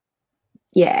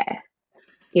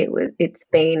 it's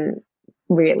been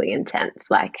really intense.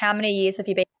 Like, how many years have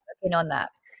you been working on that?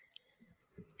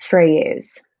 3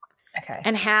 years. Okay.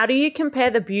 And how do you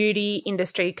compare the beauty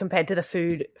industry compared to the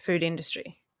food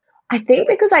industry? I think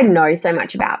because I know so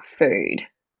much about food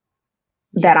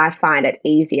that I find it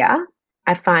easier.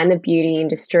 I find the beauty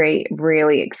industry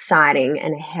really exciting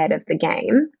and ahead of the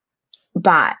game.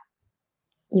 But,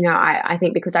 you know, I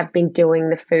think because I've been doing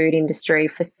the food industry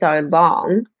for so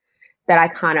long that I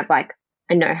kind of like,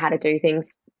 I know how to do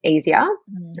things easier.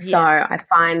 So I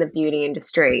find the beauty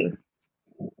industry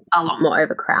a lot more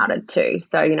overcrowded too.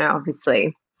 So, you know,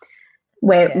 obviously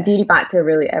Beauty Bites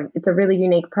are it's a really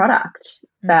unique product.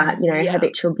 But, you know,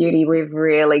 Habitual Beauty, we've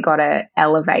really got to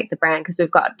elevate the brand because we've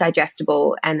got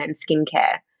digestible and then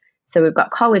skincare. So we've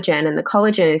got collagen, and the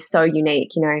collagen is so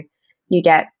unique. You know, you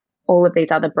get all of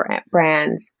these other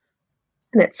brands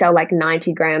that sell like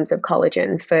 90 grams of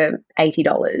collagen for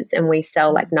 $80, and we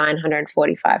sell like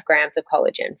 945 grams of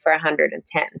collagen for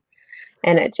 110.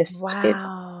 And it just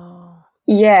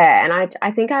and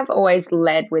I think I've always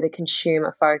led with a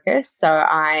consumer focus. So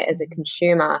I, as a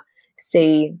consumer,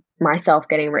 see myself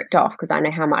getting ripped off because I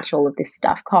know how much all of this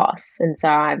stuff costs. And so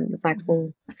I was like,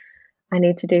 well, I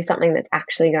need to do something that's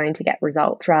actually going to get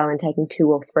results rather than taking 2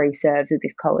 or 3 serves of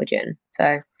this collagen.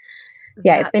 So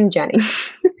it's been a journey.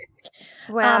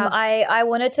 Wow. I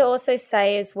wanted to also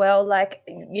say as well, like,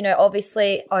 you know,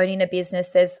 obviously owning a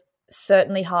business, there's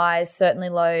certainly highs, certainly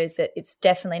lows. It's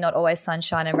definitely not always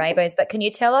sunshine and rainbows. But can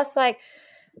you tell us like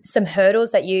some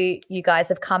hurdles that you guys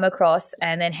have come across,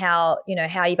 and then how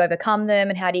you've overcome them,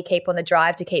 and how do you keep on the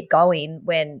drive to keep going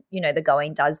when, you know, the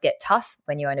going does get tough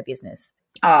when you own a business?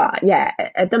 At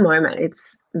the moment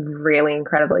it's really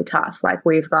incredibly tough. Like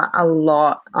we've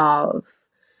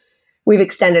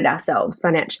extended ourselves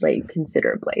financially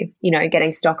considerably. You know,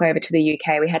 getting stock over to the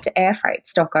UK, we had to air freight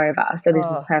stock over. So this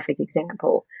is a perfect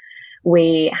example.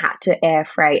 We had to air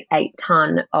freight 8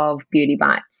 ton of Beauty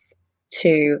Bites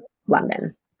to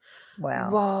London.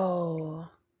 Wow. Whoa.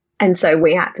 And so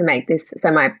we had to make this.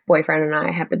 So my boyfriend and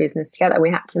I have the business together. We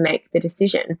had to make the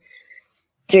decision.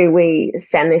 Do we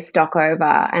send this stock over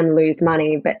and lose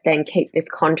money, but then keep this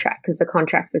contract? Because the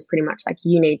contract was pretty much like,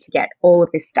 you need to get all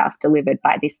of this stuff delivered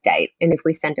by this date. And if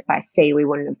we sent it by sea, we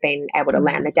wouldn't have been able to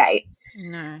land the date.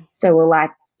 No. So we're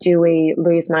like, do we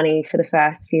lose money for the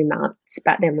first few months,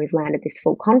 but then we've landed this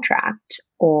full contract,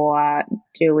 or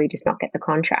do we just not get the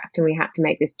contract? And we had to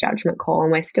make this judgment call,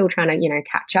 and we're still trying to, you know,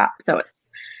 catch up. So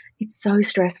it's so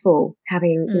stressful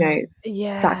having, you know,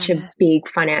 such a big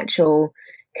financial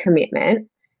commitment.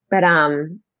 But I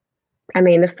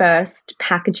mean, the first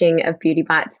packaging of Beauty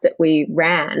Bites that we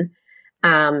ran,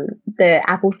 the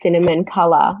apple cinnamon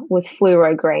color was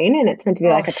fluoro green, and it's meant to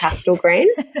be like a pastel green.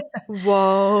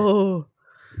 Whoa.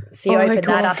 So you open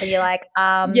that up and you're like,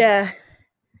 Yeah.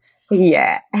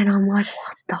 And I'm like,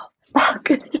 what the fuck?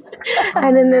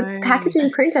 And then the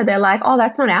packaging printer, they're like, oh,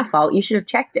 that's not our fault. You should have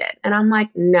checked it. And I'm like,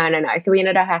 no. So we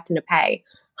ended up having to pay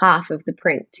half of the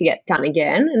print to get done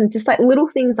again. And just like little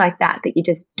things like that you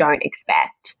just don't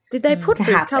expect. Did they put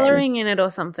food colouring in it or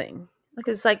something? Like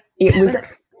it's like it was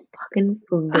fucking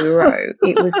fluoro.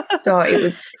 It was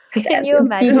because Can you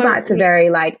imagine? beauty bites are very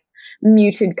like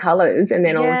muted colors, and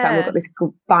then all of a sudden we've Yeah. got this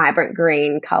vibrant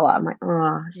green color. I'm like,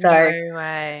 oh, so no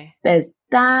way. there's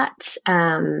that.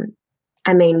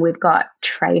 I mean, we've got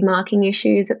trademarking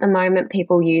issues at the moment.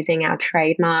 People using our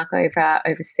trademark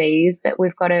overseas that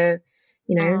we've got to,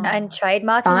 And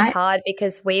trademarking is hard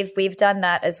because we've done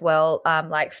that as well,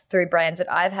 like through brands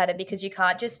that I've had it, because you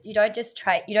don't just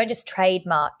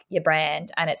trademark your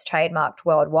brand and it's trademarked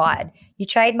worldwide. You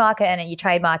trademark it and you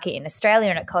trademark it in Australia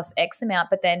and it costs X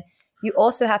amount, but then you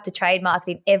also have to trademark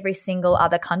it in every single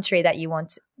other country that you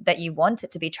want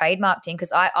it to be trademarked in.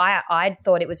 Because I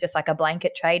thought it was just like a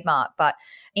blanket trademark, but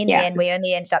in the end, we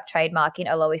only ended up trademarking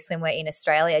Aloe Swimwear in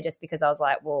Australia just because I was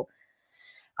like, well,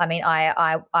 I mean,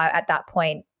 I at that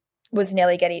point was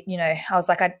nearly getting, I was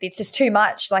like, it's just too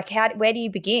much. Like, where do you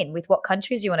begin with what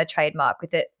countries you want to trademark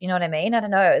with it? You know what I mean? I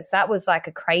don't know. That was like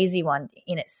a crazy one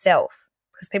in itself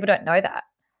because people don't know that.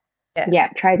 Yeah,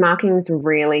 trademarking is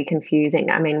really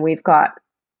confusing. I mean, we've got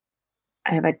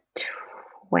over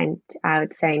 20, I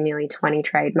would say nearly 20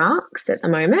 trademarks at the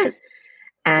moment.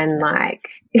 And like,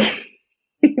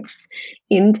 it's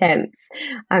intense.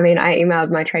 I mean, I emailed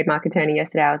my trademark attorney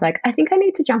yesterday. I was like, I think I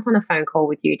need to jump on a phone call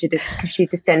with you because she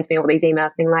just sends me all these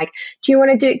emails being like, do you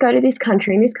want to go to this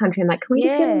country and this country? I'm like, can we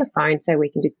just get on the phone so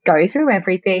we can just go through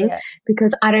everything?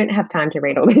 Because I don't have time to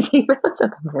read all these emails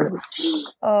at the moment.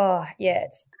 Oh, yeah.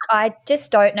 I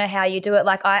just don't know how you do it.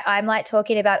 Like I'm like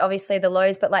talking about obviously the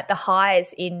lows, but like the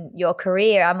highs in your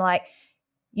career. I'm like,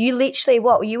 you literally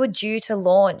you were due to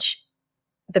launch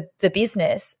the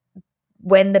business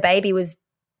when the baby was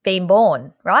being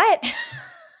born, right?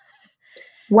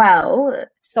 Well,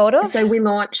 sort of. So we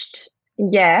launched,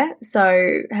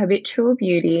 so Habitual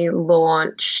Beauty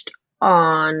launched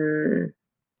on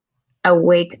a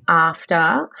week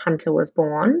after Hunter was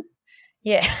born.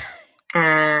 Yeah.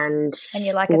 And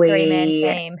you're like a 3-man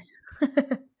team.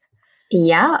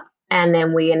 Yeah. And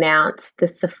then we announced the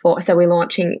Sephora. So we're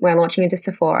launching into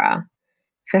Sephora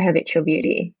for Habitual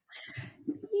Beauty.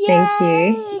 Yay, thank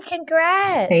you.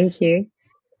 Congrats. Thank you.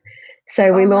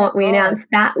 So we announced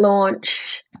that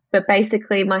launch, but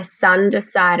basically my son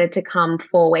decided to come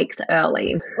 4 weeks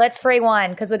early. Let's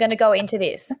rewind because we're going to go into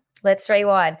this. Let's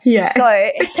rewind. Yeah.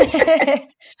 So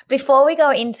before we go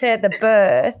into the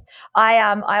birth, I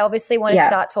obviously want to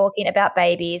start talking about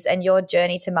babies, and your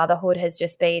journey to motherhood has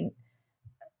just been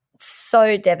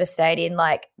so devastating.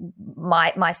 Like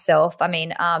myself, I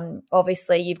mean,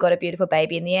 obviously you've got a beautiful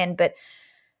baby in the end, but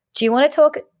do you want to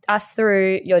talk us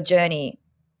through your journey,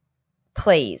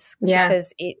 please? Yeah.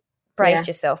 Because brace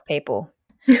yourself, people.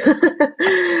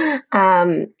 So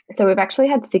we've actually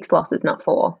had 6 losses, not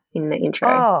 4 in the intro.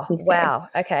 Oh, wow.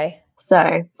 Okay.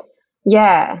 So,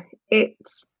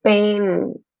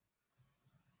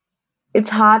 it's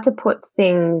hard to put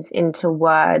things into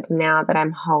words now that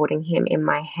I'm holding him in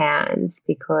my hands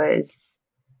because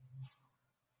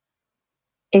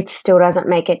it still doesn't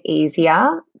make it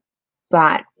easier,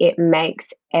 but it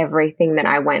makes everything that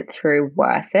I went through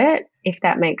worth it, if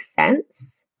that makes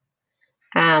sense.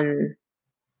 So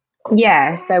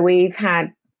we've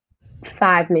had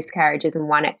 5 miscarriages and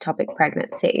 1 ectopic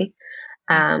pregnancy.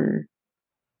 And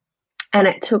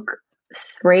it took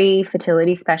 3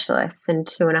 fertility specialists and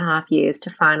 2.5 years to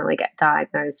finally get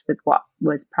diagnosed with what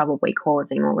was probably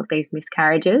causing all of these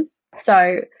miscarriages.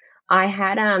 So I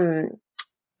had a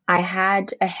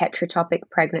heterotopic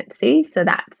pregnancy. So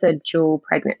that's a dual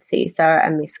pregnancy. So a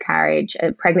miscarriage,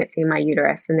 a pregnancy in my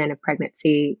uterus and then a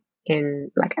pregnancy in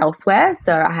like elsewhere.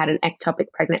 So I had an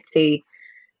ectopic pregnancy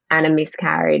and a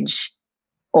miscarriage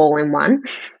all in one.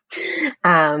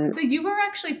 So you were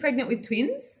actually pregnant with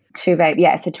twins? 2 babies.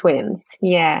 Yeah, so twins.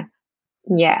 Yeah.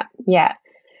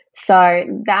 So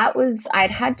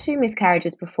I'd had 2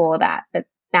 miscarriages before that, but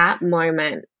that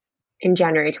moment in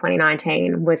January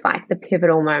 2019 was like the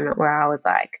pivotal moment where I was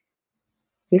like,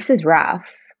 this is rough.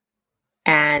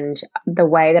 And the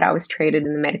way that I was treated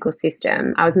in the medical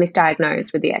system, I was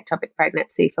misdiagnosed with the ectopic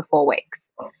pregnancy for 4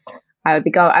 weeks. I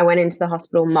went into the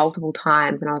hospital multiple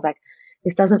times and I was like,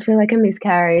 this doesn't feel like a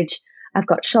miscarriage. I've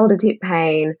got shoulder tip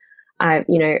pain.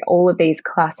 All of these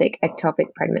classic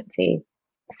ectopic pregnancy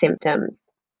symptoms.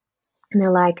 And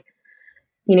they're like,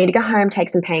 you need to go home, take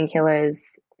some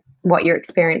painkillers. What you're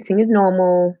experiencing is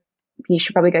normal. You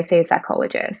should probably go see a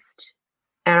psychologist.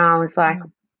 And I was like,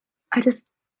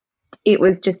 it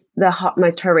was just the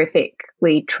most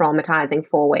horrifically traumatizing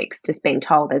 4 weeks, just being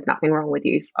told there's nothing wrong with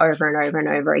you over and over and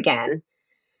over again.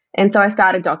 And so I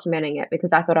started documenting it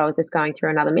because I thought I was just going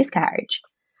through another miscarriage.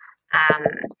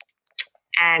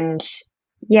 And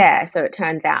yeah, so it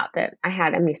turns out that I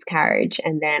had a miscarriage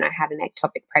and then I had an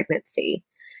ectopic pregnancy,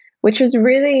 which was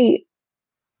really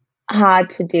hard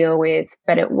to deal with,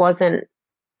 but it wasn't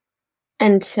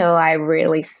until I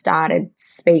really started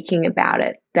speaking about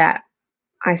it that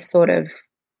I sort of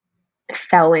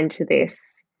fell into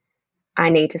this. I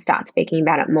need to start speaking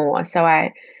about it more. So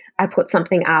I put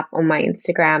something up on my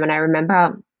Instagram, and I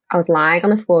remember I was lying on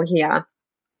the floor here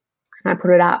and I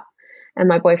put it up, and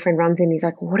my boyfriend runs in. He's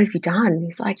like, "What have you done?"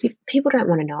 He's like, "People don't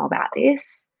want to know about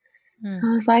this."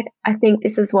 I was like, "I think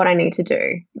this is what I need to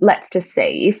do. Let's just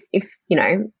see if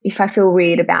if I feel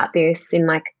weird about this in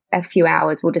like a few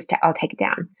hours, I'll take it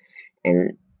down."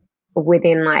 And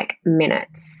within like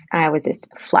minutes, I was just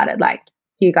flooded. Like,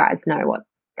 you guys know what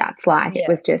that's like. Yeah. It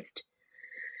was just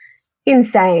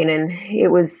insane, and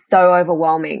it was so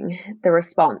overwhelming, the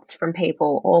response from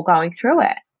people all going through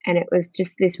it. And it was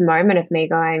just this moment of me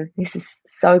going, this is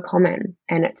so common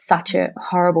and it's such a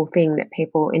horrible thing that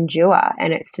people endure,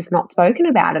 and it's just not spoken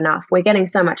about enough. We're getting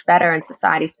so much better in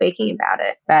society speaking about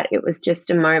it, but it was just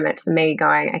a moment for me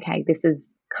going, okay, this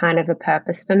is kind of a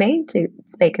purpose for me to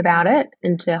speak about it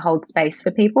and to hold space for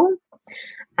people.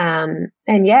 And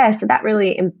yeah, so that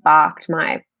really embarked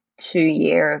my 2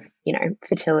 year of,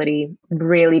 fertility,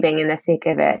 really being in the thick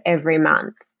of it every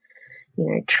month,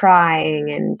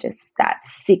 trying, and just that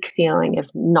sick feeling of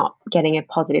not getting a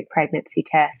positive pregnancy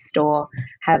test or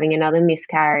having another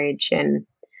miscarriage. And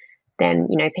then,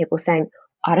 people saying,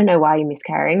 I don't know why you're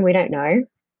miscarrying. We don't know.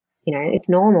 It's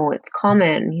normal. It's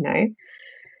common,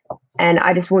 and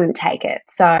I just wouldn't take it.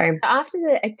 So after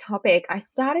the ectopic, I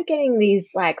started getting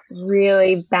these like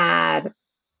really bad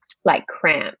like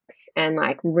cramps and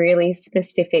like really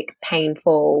specific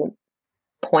painful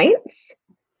points.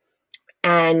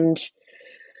 And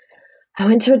I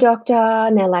went to a doctor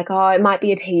and they're like, oh, it might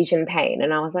be adhesion pain.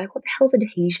 And I was like, what the hell's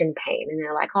adhesion pain? And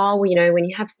they're like, oh, well, when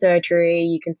you have surgery,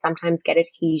 you can sometimes get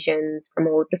adhesions from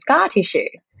all of the scar tissue.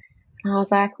 And I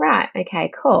was like, right, okay,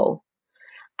 cool.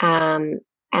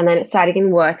 And then it started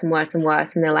getting worse and worse and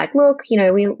worse. And they're like, look,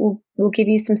 we'll give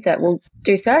you we'll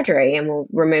do surgery and we'll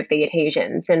remove the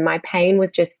adhesions. And my pain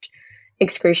was just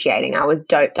excruciating. I was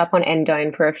doped up on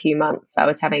endone for a few months. I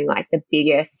was having like the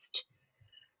biggest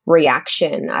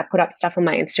reaction. I put up stuff on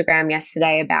my Instagram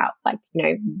yesterday about like,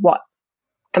 what,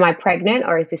 am I pregnant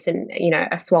or is this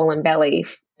a swollen belly?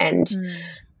 And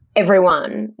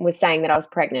everyone was saying that I was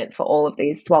pregnant for all of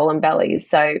these swollen bellies.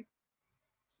 So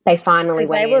they finally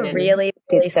went in and really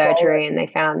did surgery swollen. And they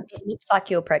found it looks like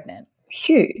you're pregnant.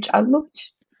 Huge. I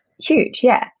looked huge,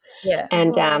 yeah. Yeah.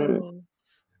 And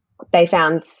they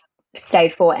found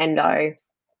stage 4 endo.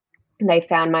 They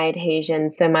found my adhesion,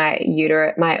 so my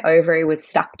ovary was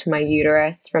stuck to my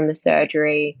uterus from the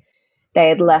surgery. They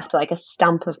had left like a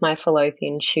stump of my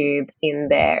fallopian tube in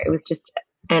there. It was just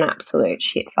an absolute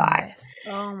shit fight. Yes.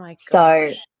 Oh my god. So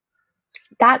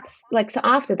that's like, so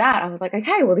after that I was like,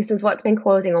 okay, well, this is what's been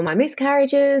causing all my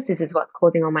miscarriages. This is what's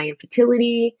causing all my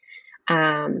infertility.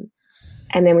 And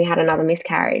then we had another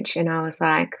miscarriage and I was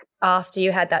like, after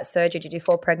you had that surgery, did you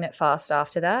fall pregnant fast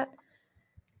after that?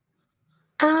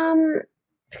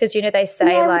 Because they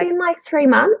say like within like 3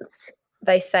 months.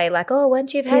 They say like, oh,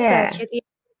 once you've had that, you're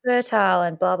fertile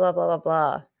and blah blah blah blah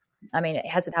blah. I mean, it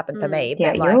hasn't happened for me.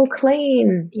 Yeah, but you're all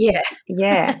clean. Yeah,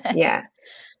 yeah.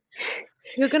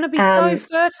 You're going to be so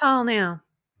fertile now.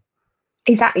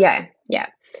 Exactly. Yeah.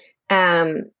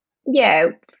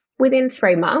 Within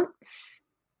 3 months,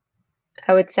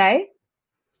 I would say.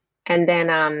 And then,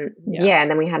 and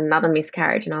then we had another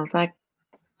miscarriage, and I was like,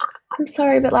 I'm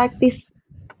sorry, but like this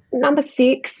number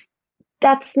 6,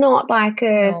 that's not like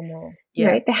a normal.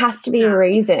 There has to be a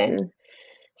reason.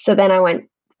 So then I went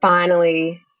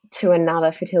finally to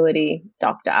another fertility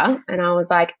doctor, and I was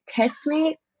like, test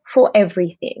me for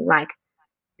everything. Like,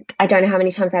 I don't know how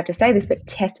many times I have to say this, but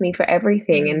test me for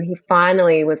everything. And he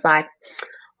finally was like,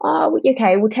 oh,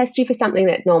 okay, we'll test you for something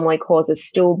that normally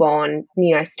causes stillbirths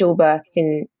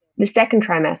in the second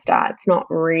trimester. It's not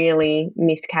really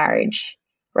miscarriage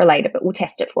related, but we'll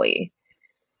test it for you.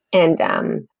 And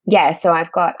so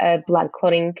I've got a blood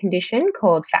clotting condition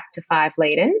called factor V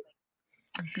Leiden.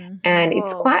 And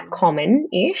it's quite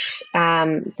common-ish.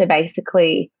 So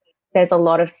basically there's a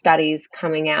lot of studies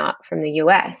coming out from the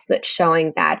US that's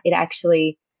showing that it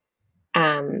actually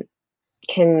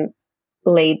can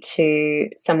lead to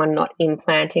someone not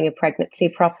implanting a pregnancy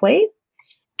properly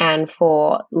and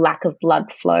for lack of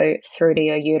blood flow through to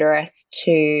your uterus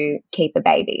to keep a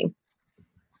baby.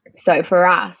 So for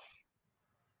us,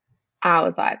 I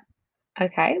was like,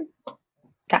 okay,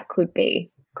 that could be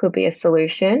a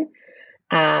solution.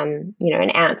 An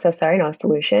answer, sorry, not a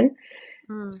solution.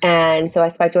 And so I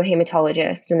spoke to a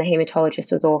hematologist, and the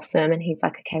hematologist was awesome. And he's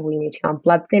like, okay, well, you need to go on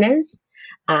blood thinners.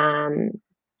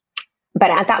 But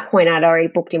at that point, I'd already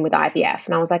booked in with IVF,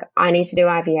 and I was like, I need to do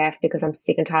IVF because I'm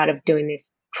sick and tired of doing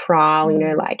this trial,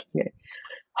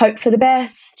 hope for the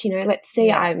best, let's see.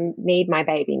 Yeah. I need my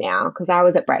baby now, because I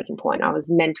was at breaking point. I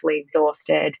was mentally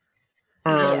exhausted.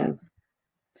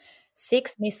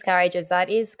 6 miscarriages, that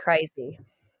is crazy.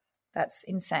 That's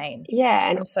insane. Yeah.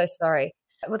 And I'm so sorry.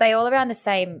 Were they all around the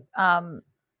same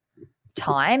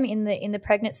time in the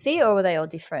pregnancy, or were they all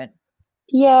different?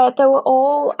 Yeah, they were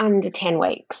all under 10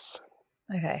 weeks.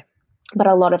 Okay. But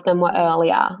a lot of them were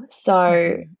earlier.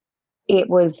 So it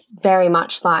was very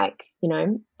much like,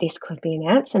 this could be an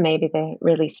answer. Maybe they're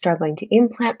really struggling to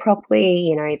implant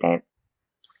properly.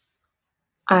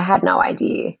 I had no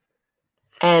idea.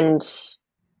 And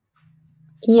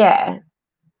yeah,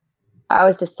 I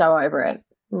was just so over it.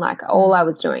 Like, all I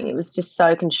was doing, it was just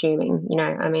so consuming.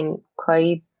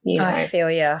 Chloe, I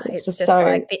feel you. It's just so,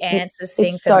 like the answers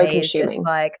thing for so me consuming. is just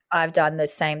like, I've done the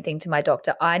same thing to my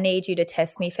doctor. I need you to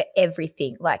test me for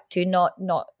everything. Like, do not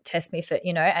test me for,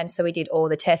 and so we did all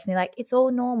the tests, and they're like, it's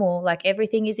all normal. Like,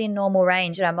 everything is in normal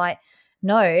range. And I'm like,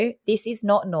 no, this is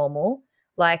not normal.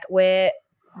 Like, we're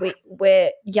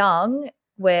young,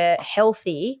 we're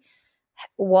healthy.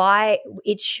 Why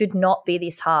it should not be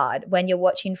this hard when you're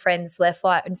watching friends left,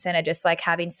 right, and center just like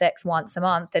having sex once a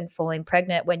month and falling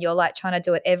pregnant, when you're like trying to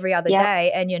do it every other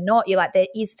day and you're not. You're like, there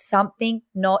is something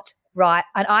not right,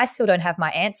 and I still don't have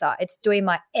my answer. It's doing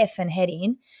my effing head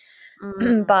in.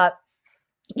 But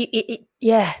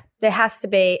there has to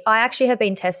be. I actually have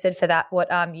been tested for that. What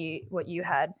you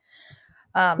had.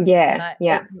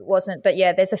 It wasn't, but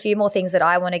there's a few more things that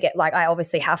I want to get. Like, I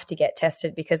obviously have to get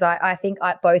tested because I think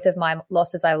both of my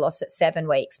losses I lost at 7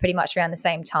 weeks, pretty much around the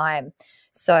same time.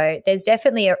 So there's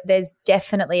definitely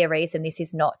a reason this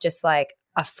is not just like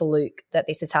a fluke that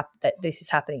this is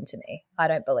happening to me. I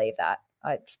don't believe that.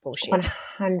 It's bullshit.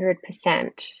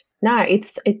 100%. No,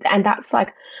 and that's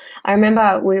like, I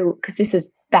remember because this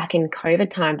was back in COVID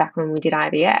time, back when we did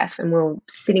IVF, and we were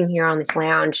sitting here on this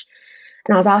lounge.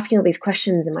 And I was asking all these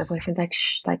questions, and my boyfriend's like,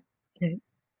 shh, like,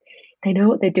 they know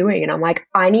what they're doing. And I'm like,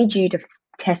 I need you to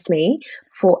test me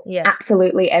for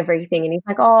absolutely everything. And he's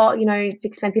like, oh, it's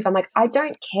expensive. I'm like, I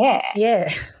don't care.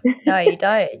 Yeah. No, you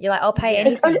don't. You're like, I'll pay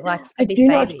anything like for this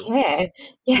baby. I do not care.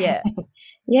 Yeah.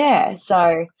 Yeah.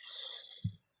 So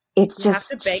it's you just.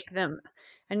 have to beg them.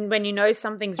 And when you know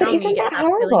something's wrong, isn't you get that that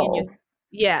feeling horrible? in your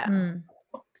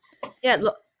Yeah,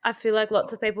 look, I feel like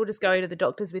lots of people just go to the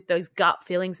doctors with those gut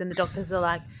feelings, and the doctors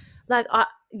are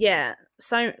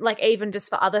so like, even just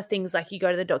for other things, like you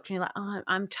go to the doctor and you're like, oh,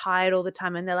 I'm tired all the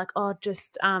time, and they're like, oh,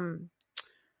 just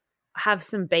have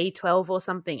some B12 or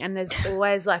something, and there's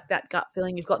always like that gut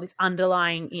feeling you've got this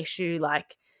underlying issue,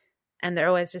 like, and they're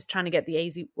always just trying to get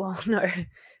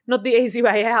not the easy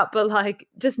way out, but like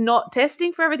just not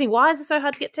testing for everything. Why is it so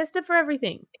hard to get tested for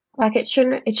everything? Like, it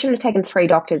shouldn't have taken 3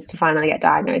 doctors to finally get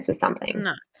diagnosed with something.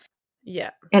 No.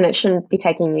 Yeah. And it shouldn't be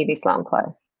taking you this long,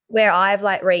 Chloe. Where I've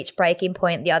like reached breaking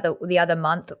point the other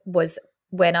month was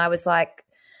when I was like,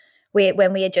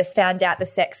 when we had just found out the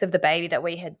sex of the baby that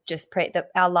we had just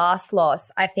our last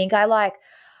loss. I think I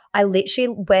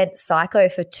literally went psycho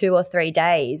for 2 or 3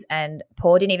 days, and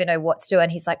Paul didn't even know what to do.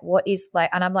 And he's like, what is like,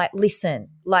 and I'm like, listen,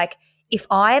 like, if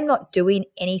I am not doing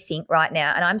anything right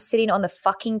now and I'm sitting on the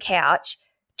fucking couch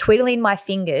twiddling my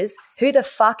fingers, who the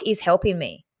fuck is helping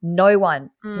me? No one.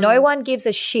 No one gives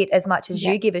a shit as much as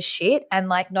you give a shit, and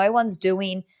like, no one's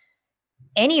doing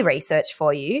any research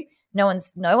for you. No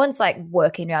one's like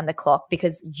working around the clock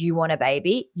because you want a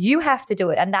baby. You have to do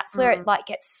it. And that's where it like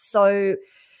gets so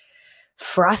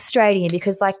frustrating,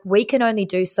 because like, we can only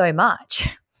do so much.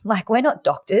 Like, we're not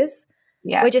doctors.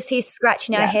 Yeah. We're just here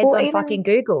scratching our heads on fucking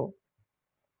Google.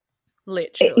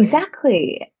 Literally.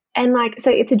 Exactly. And like, so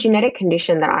it's a genetic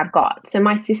condition that I've got. So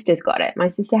my sister's got it. My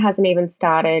sister hasn't even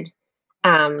started,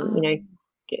 her and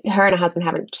her husband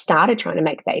haven't started trying to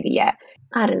make a baby yet.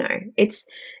 I don't know. It's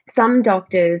some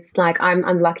doctors, like,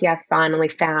 I'm lucky I finally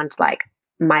found like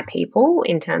my people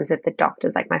in terms of the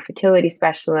doctors, like my fertility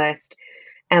specialist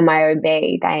and my OB.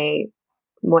 They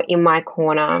were in my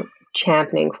corner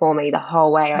championing for me the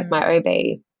whole way. Like, my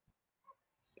OB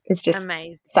is just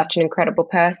amazing. Such an incredible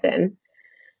person.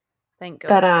 Thank God.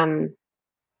 But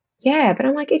but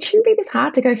I'm like, it shouldn't be this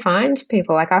hard to go find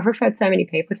people. Like, I've referred so many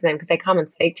people to them because they come and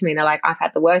speak to me. They're like, I've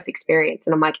had the worst experience.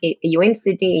 And I'm like, are you in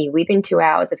Sydney? Are you within 2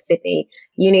 hours of Sydney?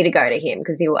 You need to go to him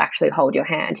because he will actually hold your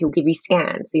hand. He'll give you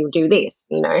scans. He'll do this,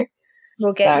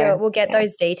 We'll get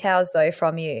those details though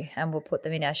from you, and we'll put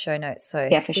them in our show notes. So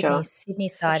yeah, for sure. Sydney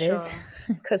siders,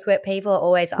 because where people are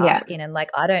always asking, and like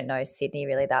I don't know Sydney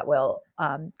really that well,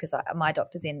 because my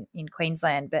doctor's in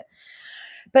Queensland, but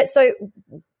so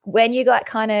when you got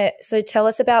so tell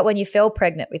us about when you fell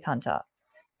pregnant with Hunter.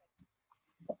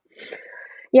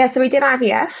 Yeah, so we did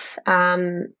IVF,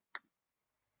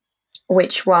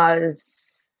 which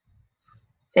was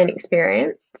an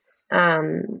experience.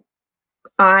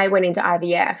 I went into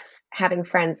IVF having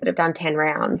friends that have done 10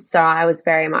 rounds. So I was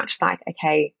very much like,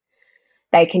 okay,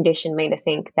 they conditioned me to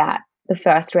think that the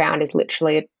first round is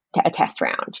literally a test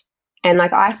round. And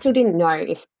like, I still didn't know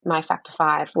if my factor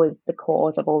 5 was the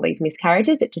cause of all these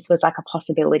miscarriages. It just was like a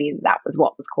possibility that was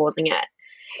what was causing it.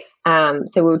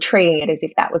 So we were treating it as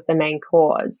if that was the main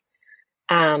cause.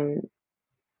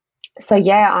 So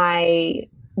yeah, I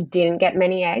didn't get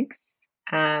many eggs.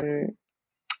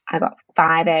 I got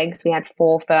 5 eggs. We had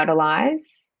 4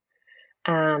 fertilized.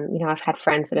 I've had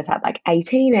friends that have had like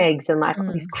 18 eggs and like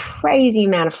this crazy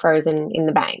amount of frozen in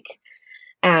the bank.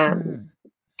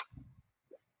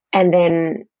 And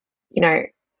then,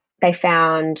 they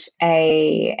found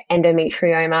a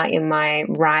endometrioma in my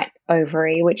right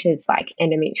ovary, which is like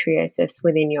endometriosis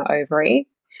within your ovary.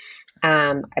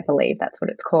 I believe that's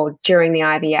what it's called, during the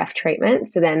IVF treatment.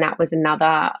 So then that was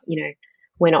another,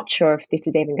 we're not sure if this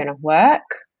is even going to work.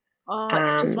 Oh,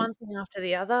 it's just one thing after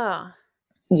the other.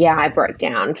 Yeah, I broke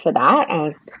down for that. I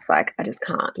was just like, I just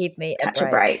can't give me catch a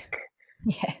break.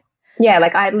 Yeah. Yeah,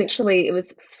 like it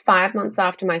was 5 months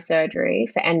after my surgery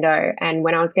for endo, and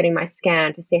when I was getting my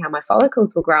scan to see how my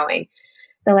follicles were growing,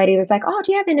 the lady was like, oh,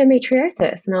 do you have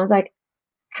endometriosis? And I was like,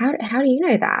 how do you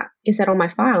know that? Is that on my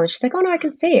file? And she's like, oh, no, I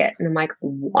can see it. And I'm like,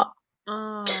 what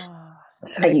are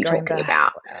you talking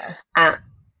about? And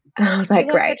I was like,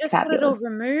 great, I just fabulous. got it all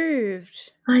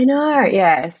removed. I know,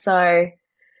 yeah. So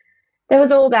there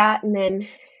was all that, and then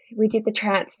we did the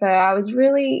transfer. I was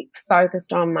really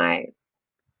focused on my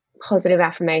positive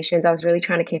affirmations. I was really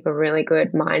trying to keep a really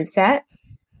good mindset,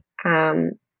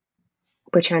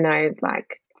 which I know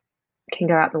like can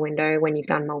go out the window when you've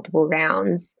done multiple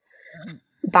rounds.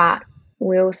 But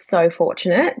we were so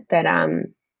fortunate that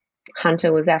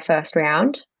Hunter was our first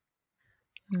round.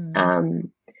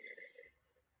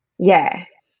 Yeah,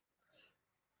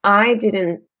 I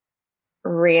didn't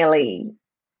really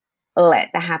let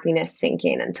the happiness sink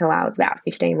in until I was about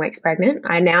 15 weeks pregnant.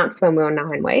 I announced when we were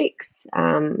 9 weeks.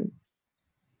 I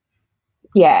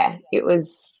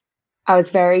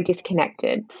was very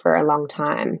disconnected for a long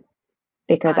time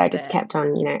because I just kept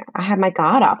on, I had my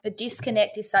guard up. The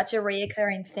disconnect is such a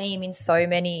reoccurring theme in so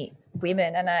many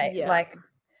women. And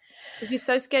because you're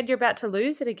so scared you're about to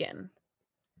lose it again.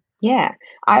 Yeah.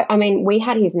 I mean, we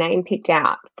had his name picked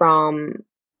out from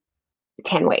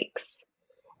 10 weeks.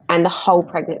 And the whole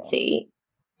pregnancy,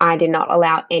 I did not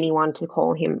allow anyone to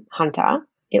call him Hunter.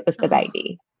 It was the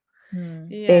baby.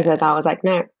 Because I was like,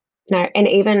 no. And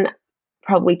even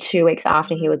probably 2 weeks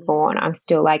after he was born, I'm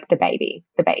still like, the baby.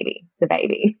 And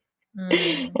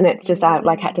it's just, I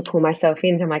like had to pull myself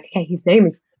in. I'm like, okay, his name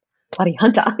is bloody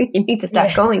Hunter. You need to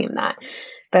start calling him that.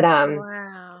 But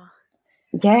wow.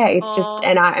 Yeah, it's just,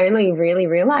 and I only really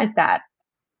realized that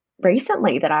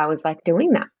recently that I was like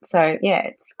doing that. So yeah,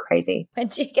 it's crazy. When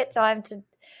do you get time to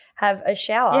have a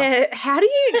shower? Yeah, how do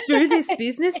you do this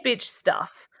business bitch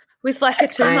stuff with like a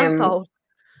 2-month-old?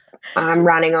 I'm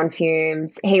running on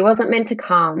fumes. He wasn't meant to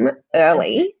come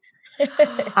early.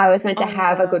 I was meant to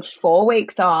have a good 4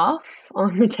 weeks off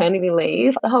on maternity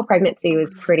leave. The whole pregnancy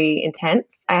was pretty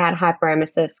intense. I had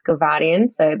hyperemesis gravidae,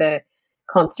 so the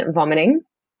constant vomiting.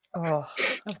 Oh,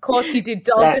 of course you did,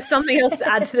 doll. Just something else to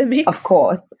add to the mix. Of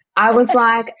course. I was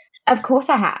like, of course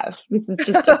I have. This is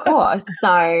just of course.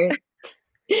 So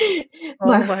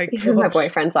my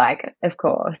boyfriend's like, of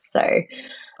course. So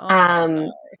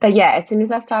but yeah, as soon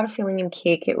as I started feeling him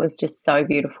kick, it was just so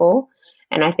beautiful.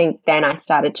 And I think then I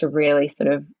started to really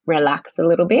sort of relax a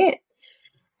little bit.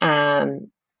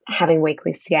 Having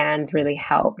weekly scans really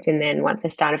helped. And then once I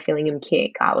started feeling him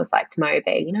kick, I was like to my OB,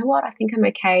 you know what, I think I'm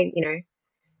okay,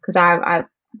 because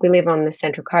we live on the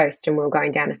Central Coast and we were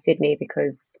going down to Sydney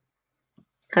because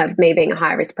of me being a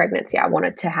high-risk pregnancy. I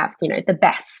wanted to have, the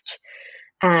best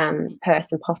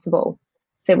person possible.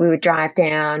 So we would drive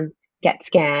down, get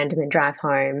scanned, and then drive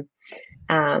home.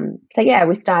 So, yeah,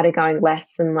 we started going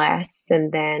less and less.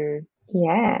 And then,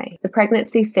 yeah, the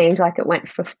pregnancy seemed like it went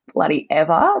for bloody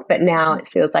ever, but now it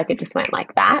feels like it just went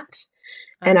like that.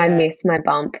 And I miss my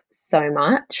bump so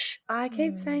much. I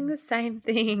keep saying the same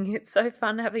thing. It's so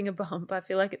fun having a bump. I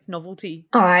feel like it's novelty.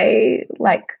 I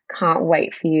can't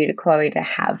wait for you, Chloe, to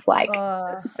have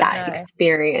that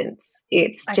experience.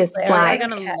 It's just I'm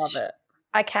going to love it.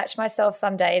 I catch myself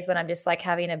some days when I'm just like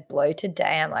having a bloated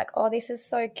day. I'm like, oh, this is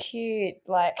so cute.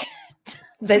 Like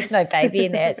there's no baby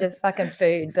in there. It's just fucking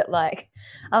food. But like,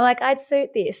 I'm like, I'd suit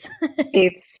this.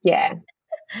 It's, yeah,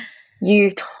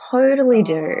 you totally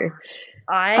do.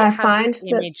 I have find this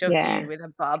image of you with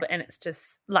a bub, and it's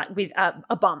just like with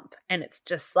a bump, and it's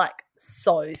just like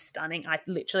so stunning. I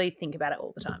literally think about it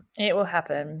all the time. It will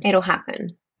happen. It'll happen.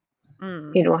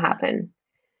 It will happen.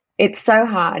 It's so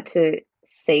hard to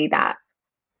see that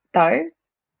though.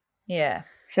 Yeah.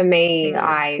 For me,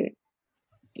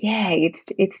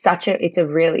 it's a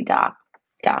really dark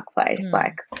place.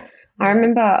 Like I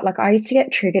remember, like I used to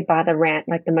get triggered by the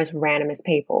most randomest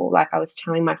people. Like I was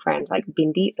telling my friend, like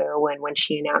Bindi Irwin, when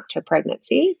she announced her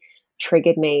pregnancy,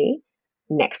 triggered me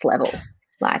next level.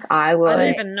 Like I don't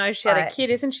even know she had a kid.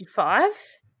 Isn't she 5?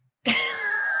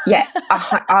 Yeah,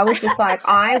 I was just like,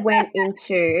 I went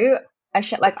into I'm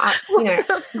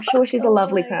sure she's a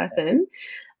lovely person,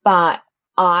 but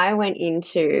I went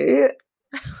into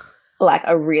like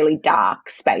a really dark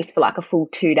space for like a full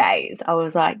 2 days. I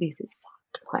was like, this is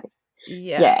fucked. Like,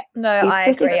 yeah. No, I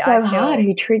agree. It's so hard.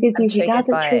 Who triggers you? Who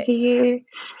doesn't trigger you?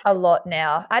 A lot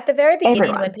now. At the very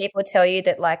beginning, when people tell you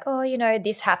that, like, oh, you know,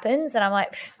 this happens, and I'm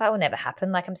like, that will never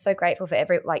happen. Like, I'm so grateful for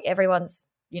everyone's,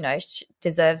 you know,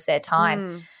 deserves their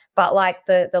time. But like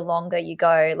the longer you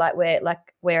go, like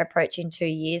we're approaching 2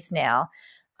 years now,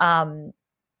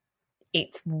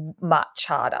 it's much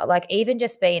harder. Like even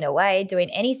just being away, doing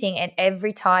anything, and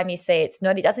every time you see it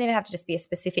doesn't even have to just be a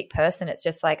specific person. It's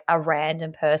just like a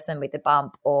random person with a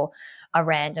bump or a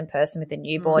random person with a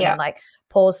newborn. And like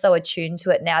Paul's so attuned to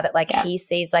it now that like he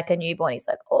sees like a newborn, he's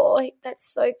like, oh, that's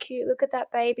so cute. Look at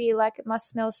that baby. Like it must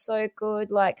smell so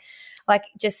good. Like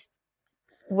just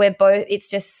we're both, it's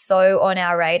just so on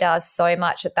our radars so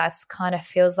much that's kind of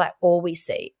feels like all we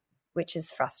see, which is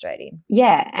frustrating.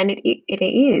 Yeah, and it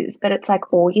is, but it's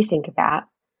like all you think about,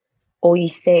 all you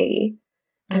see.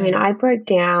 I mean, I broke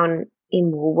down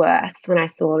in Woolworths when I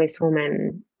saw this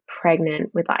woman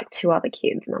pregnant with like 2 other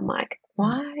kids, and I'm like,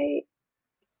 why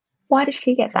does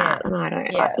she get that? And I don't,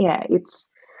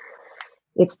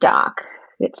 it's dark.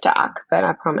 It's dark, but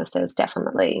I promise there's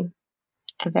definitely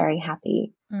a very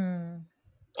happy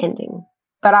ending.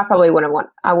 But I probably would have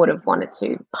wanted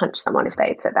to punch someone if they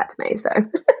had said that to me. So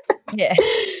yeah,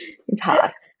 it's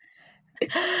hard.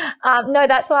 No,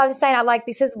 that's what I was saying.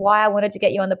 This is why I wanted to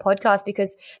get you on the podcast,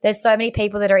 because there's so many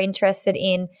people that are interested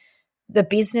in the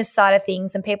business side of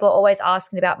things, and people are always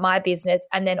asking about my business.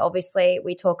 And then obviously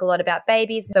we talk a lot about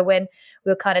babies. So when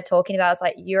we were kind of talking about it, it's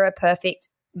like you're a perfect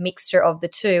mixture of the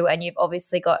two, and you've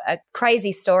obviously got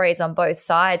crazy stories on both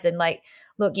sides. And like,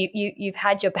 look, you've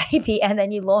had your baby and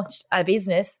then you launched a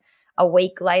business a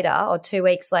week later or 2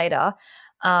 weeks later.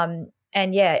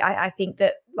 And yeah, I think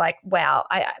that like, wow,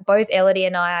 both Elodie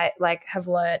and I like have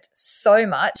learnt so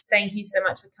much. Thank you so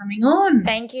much for coming on.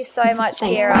 Thank you so much,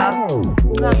 Keira.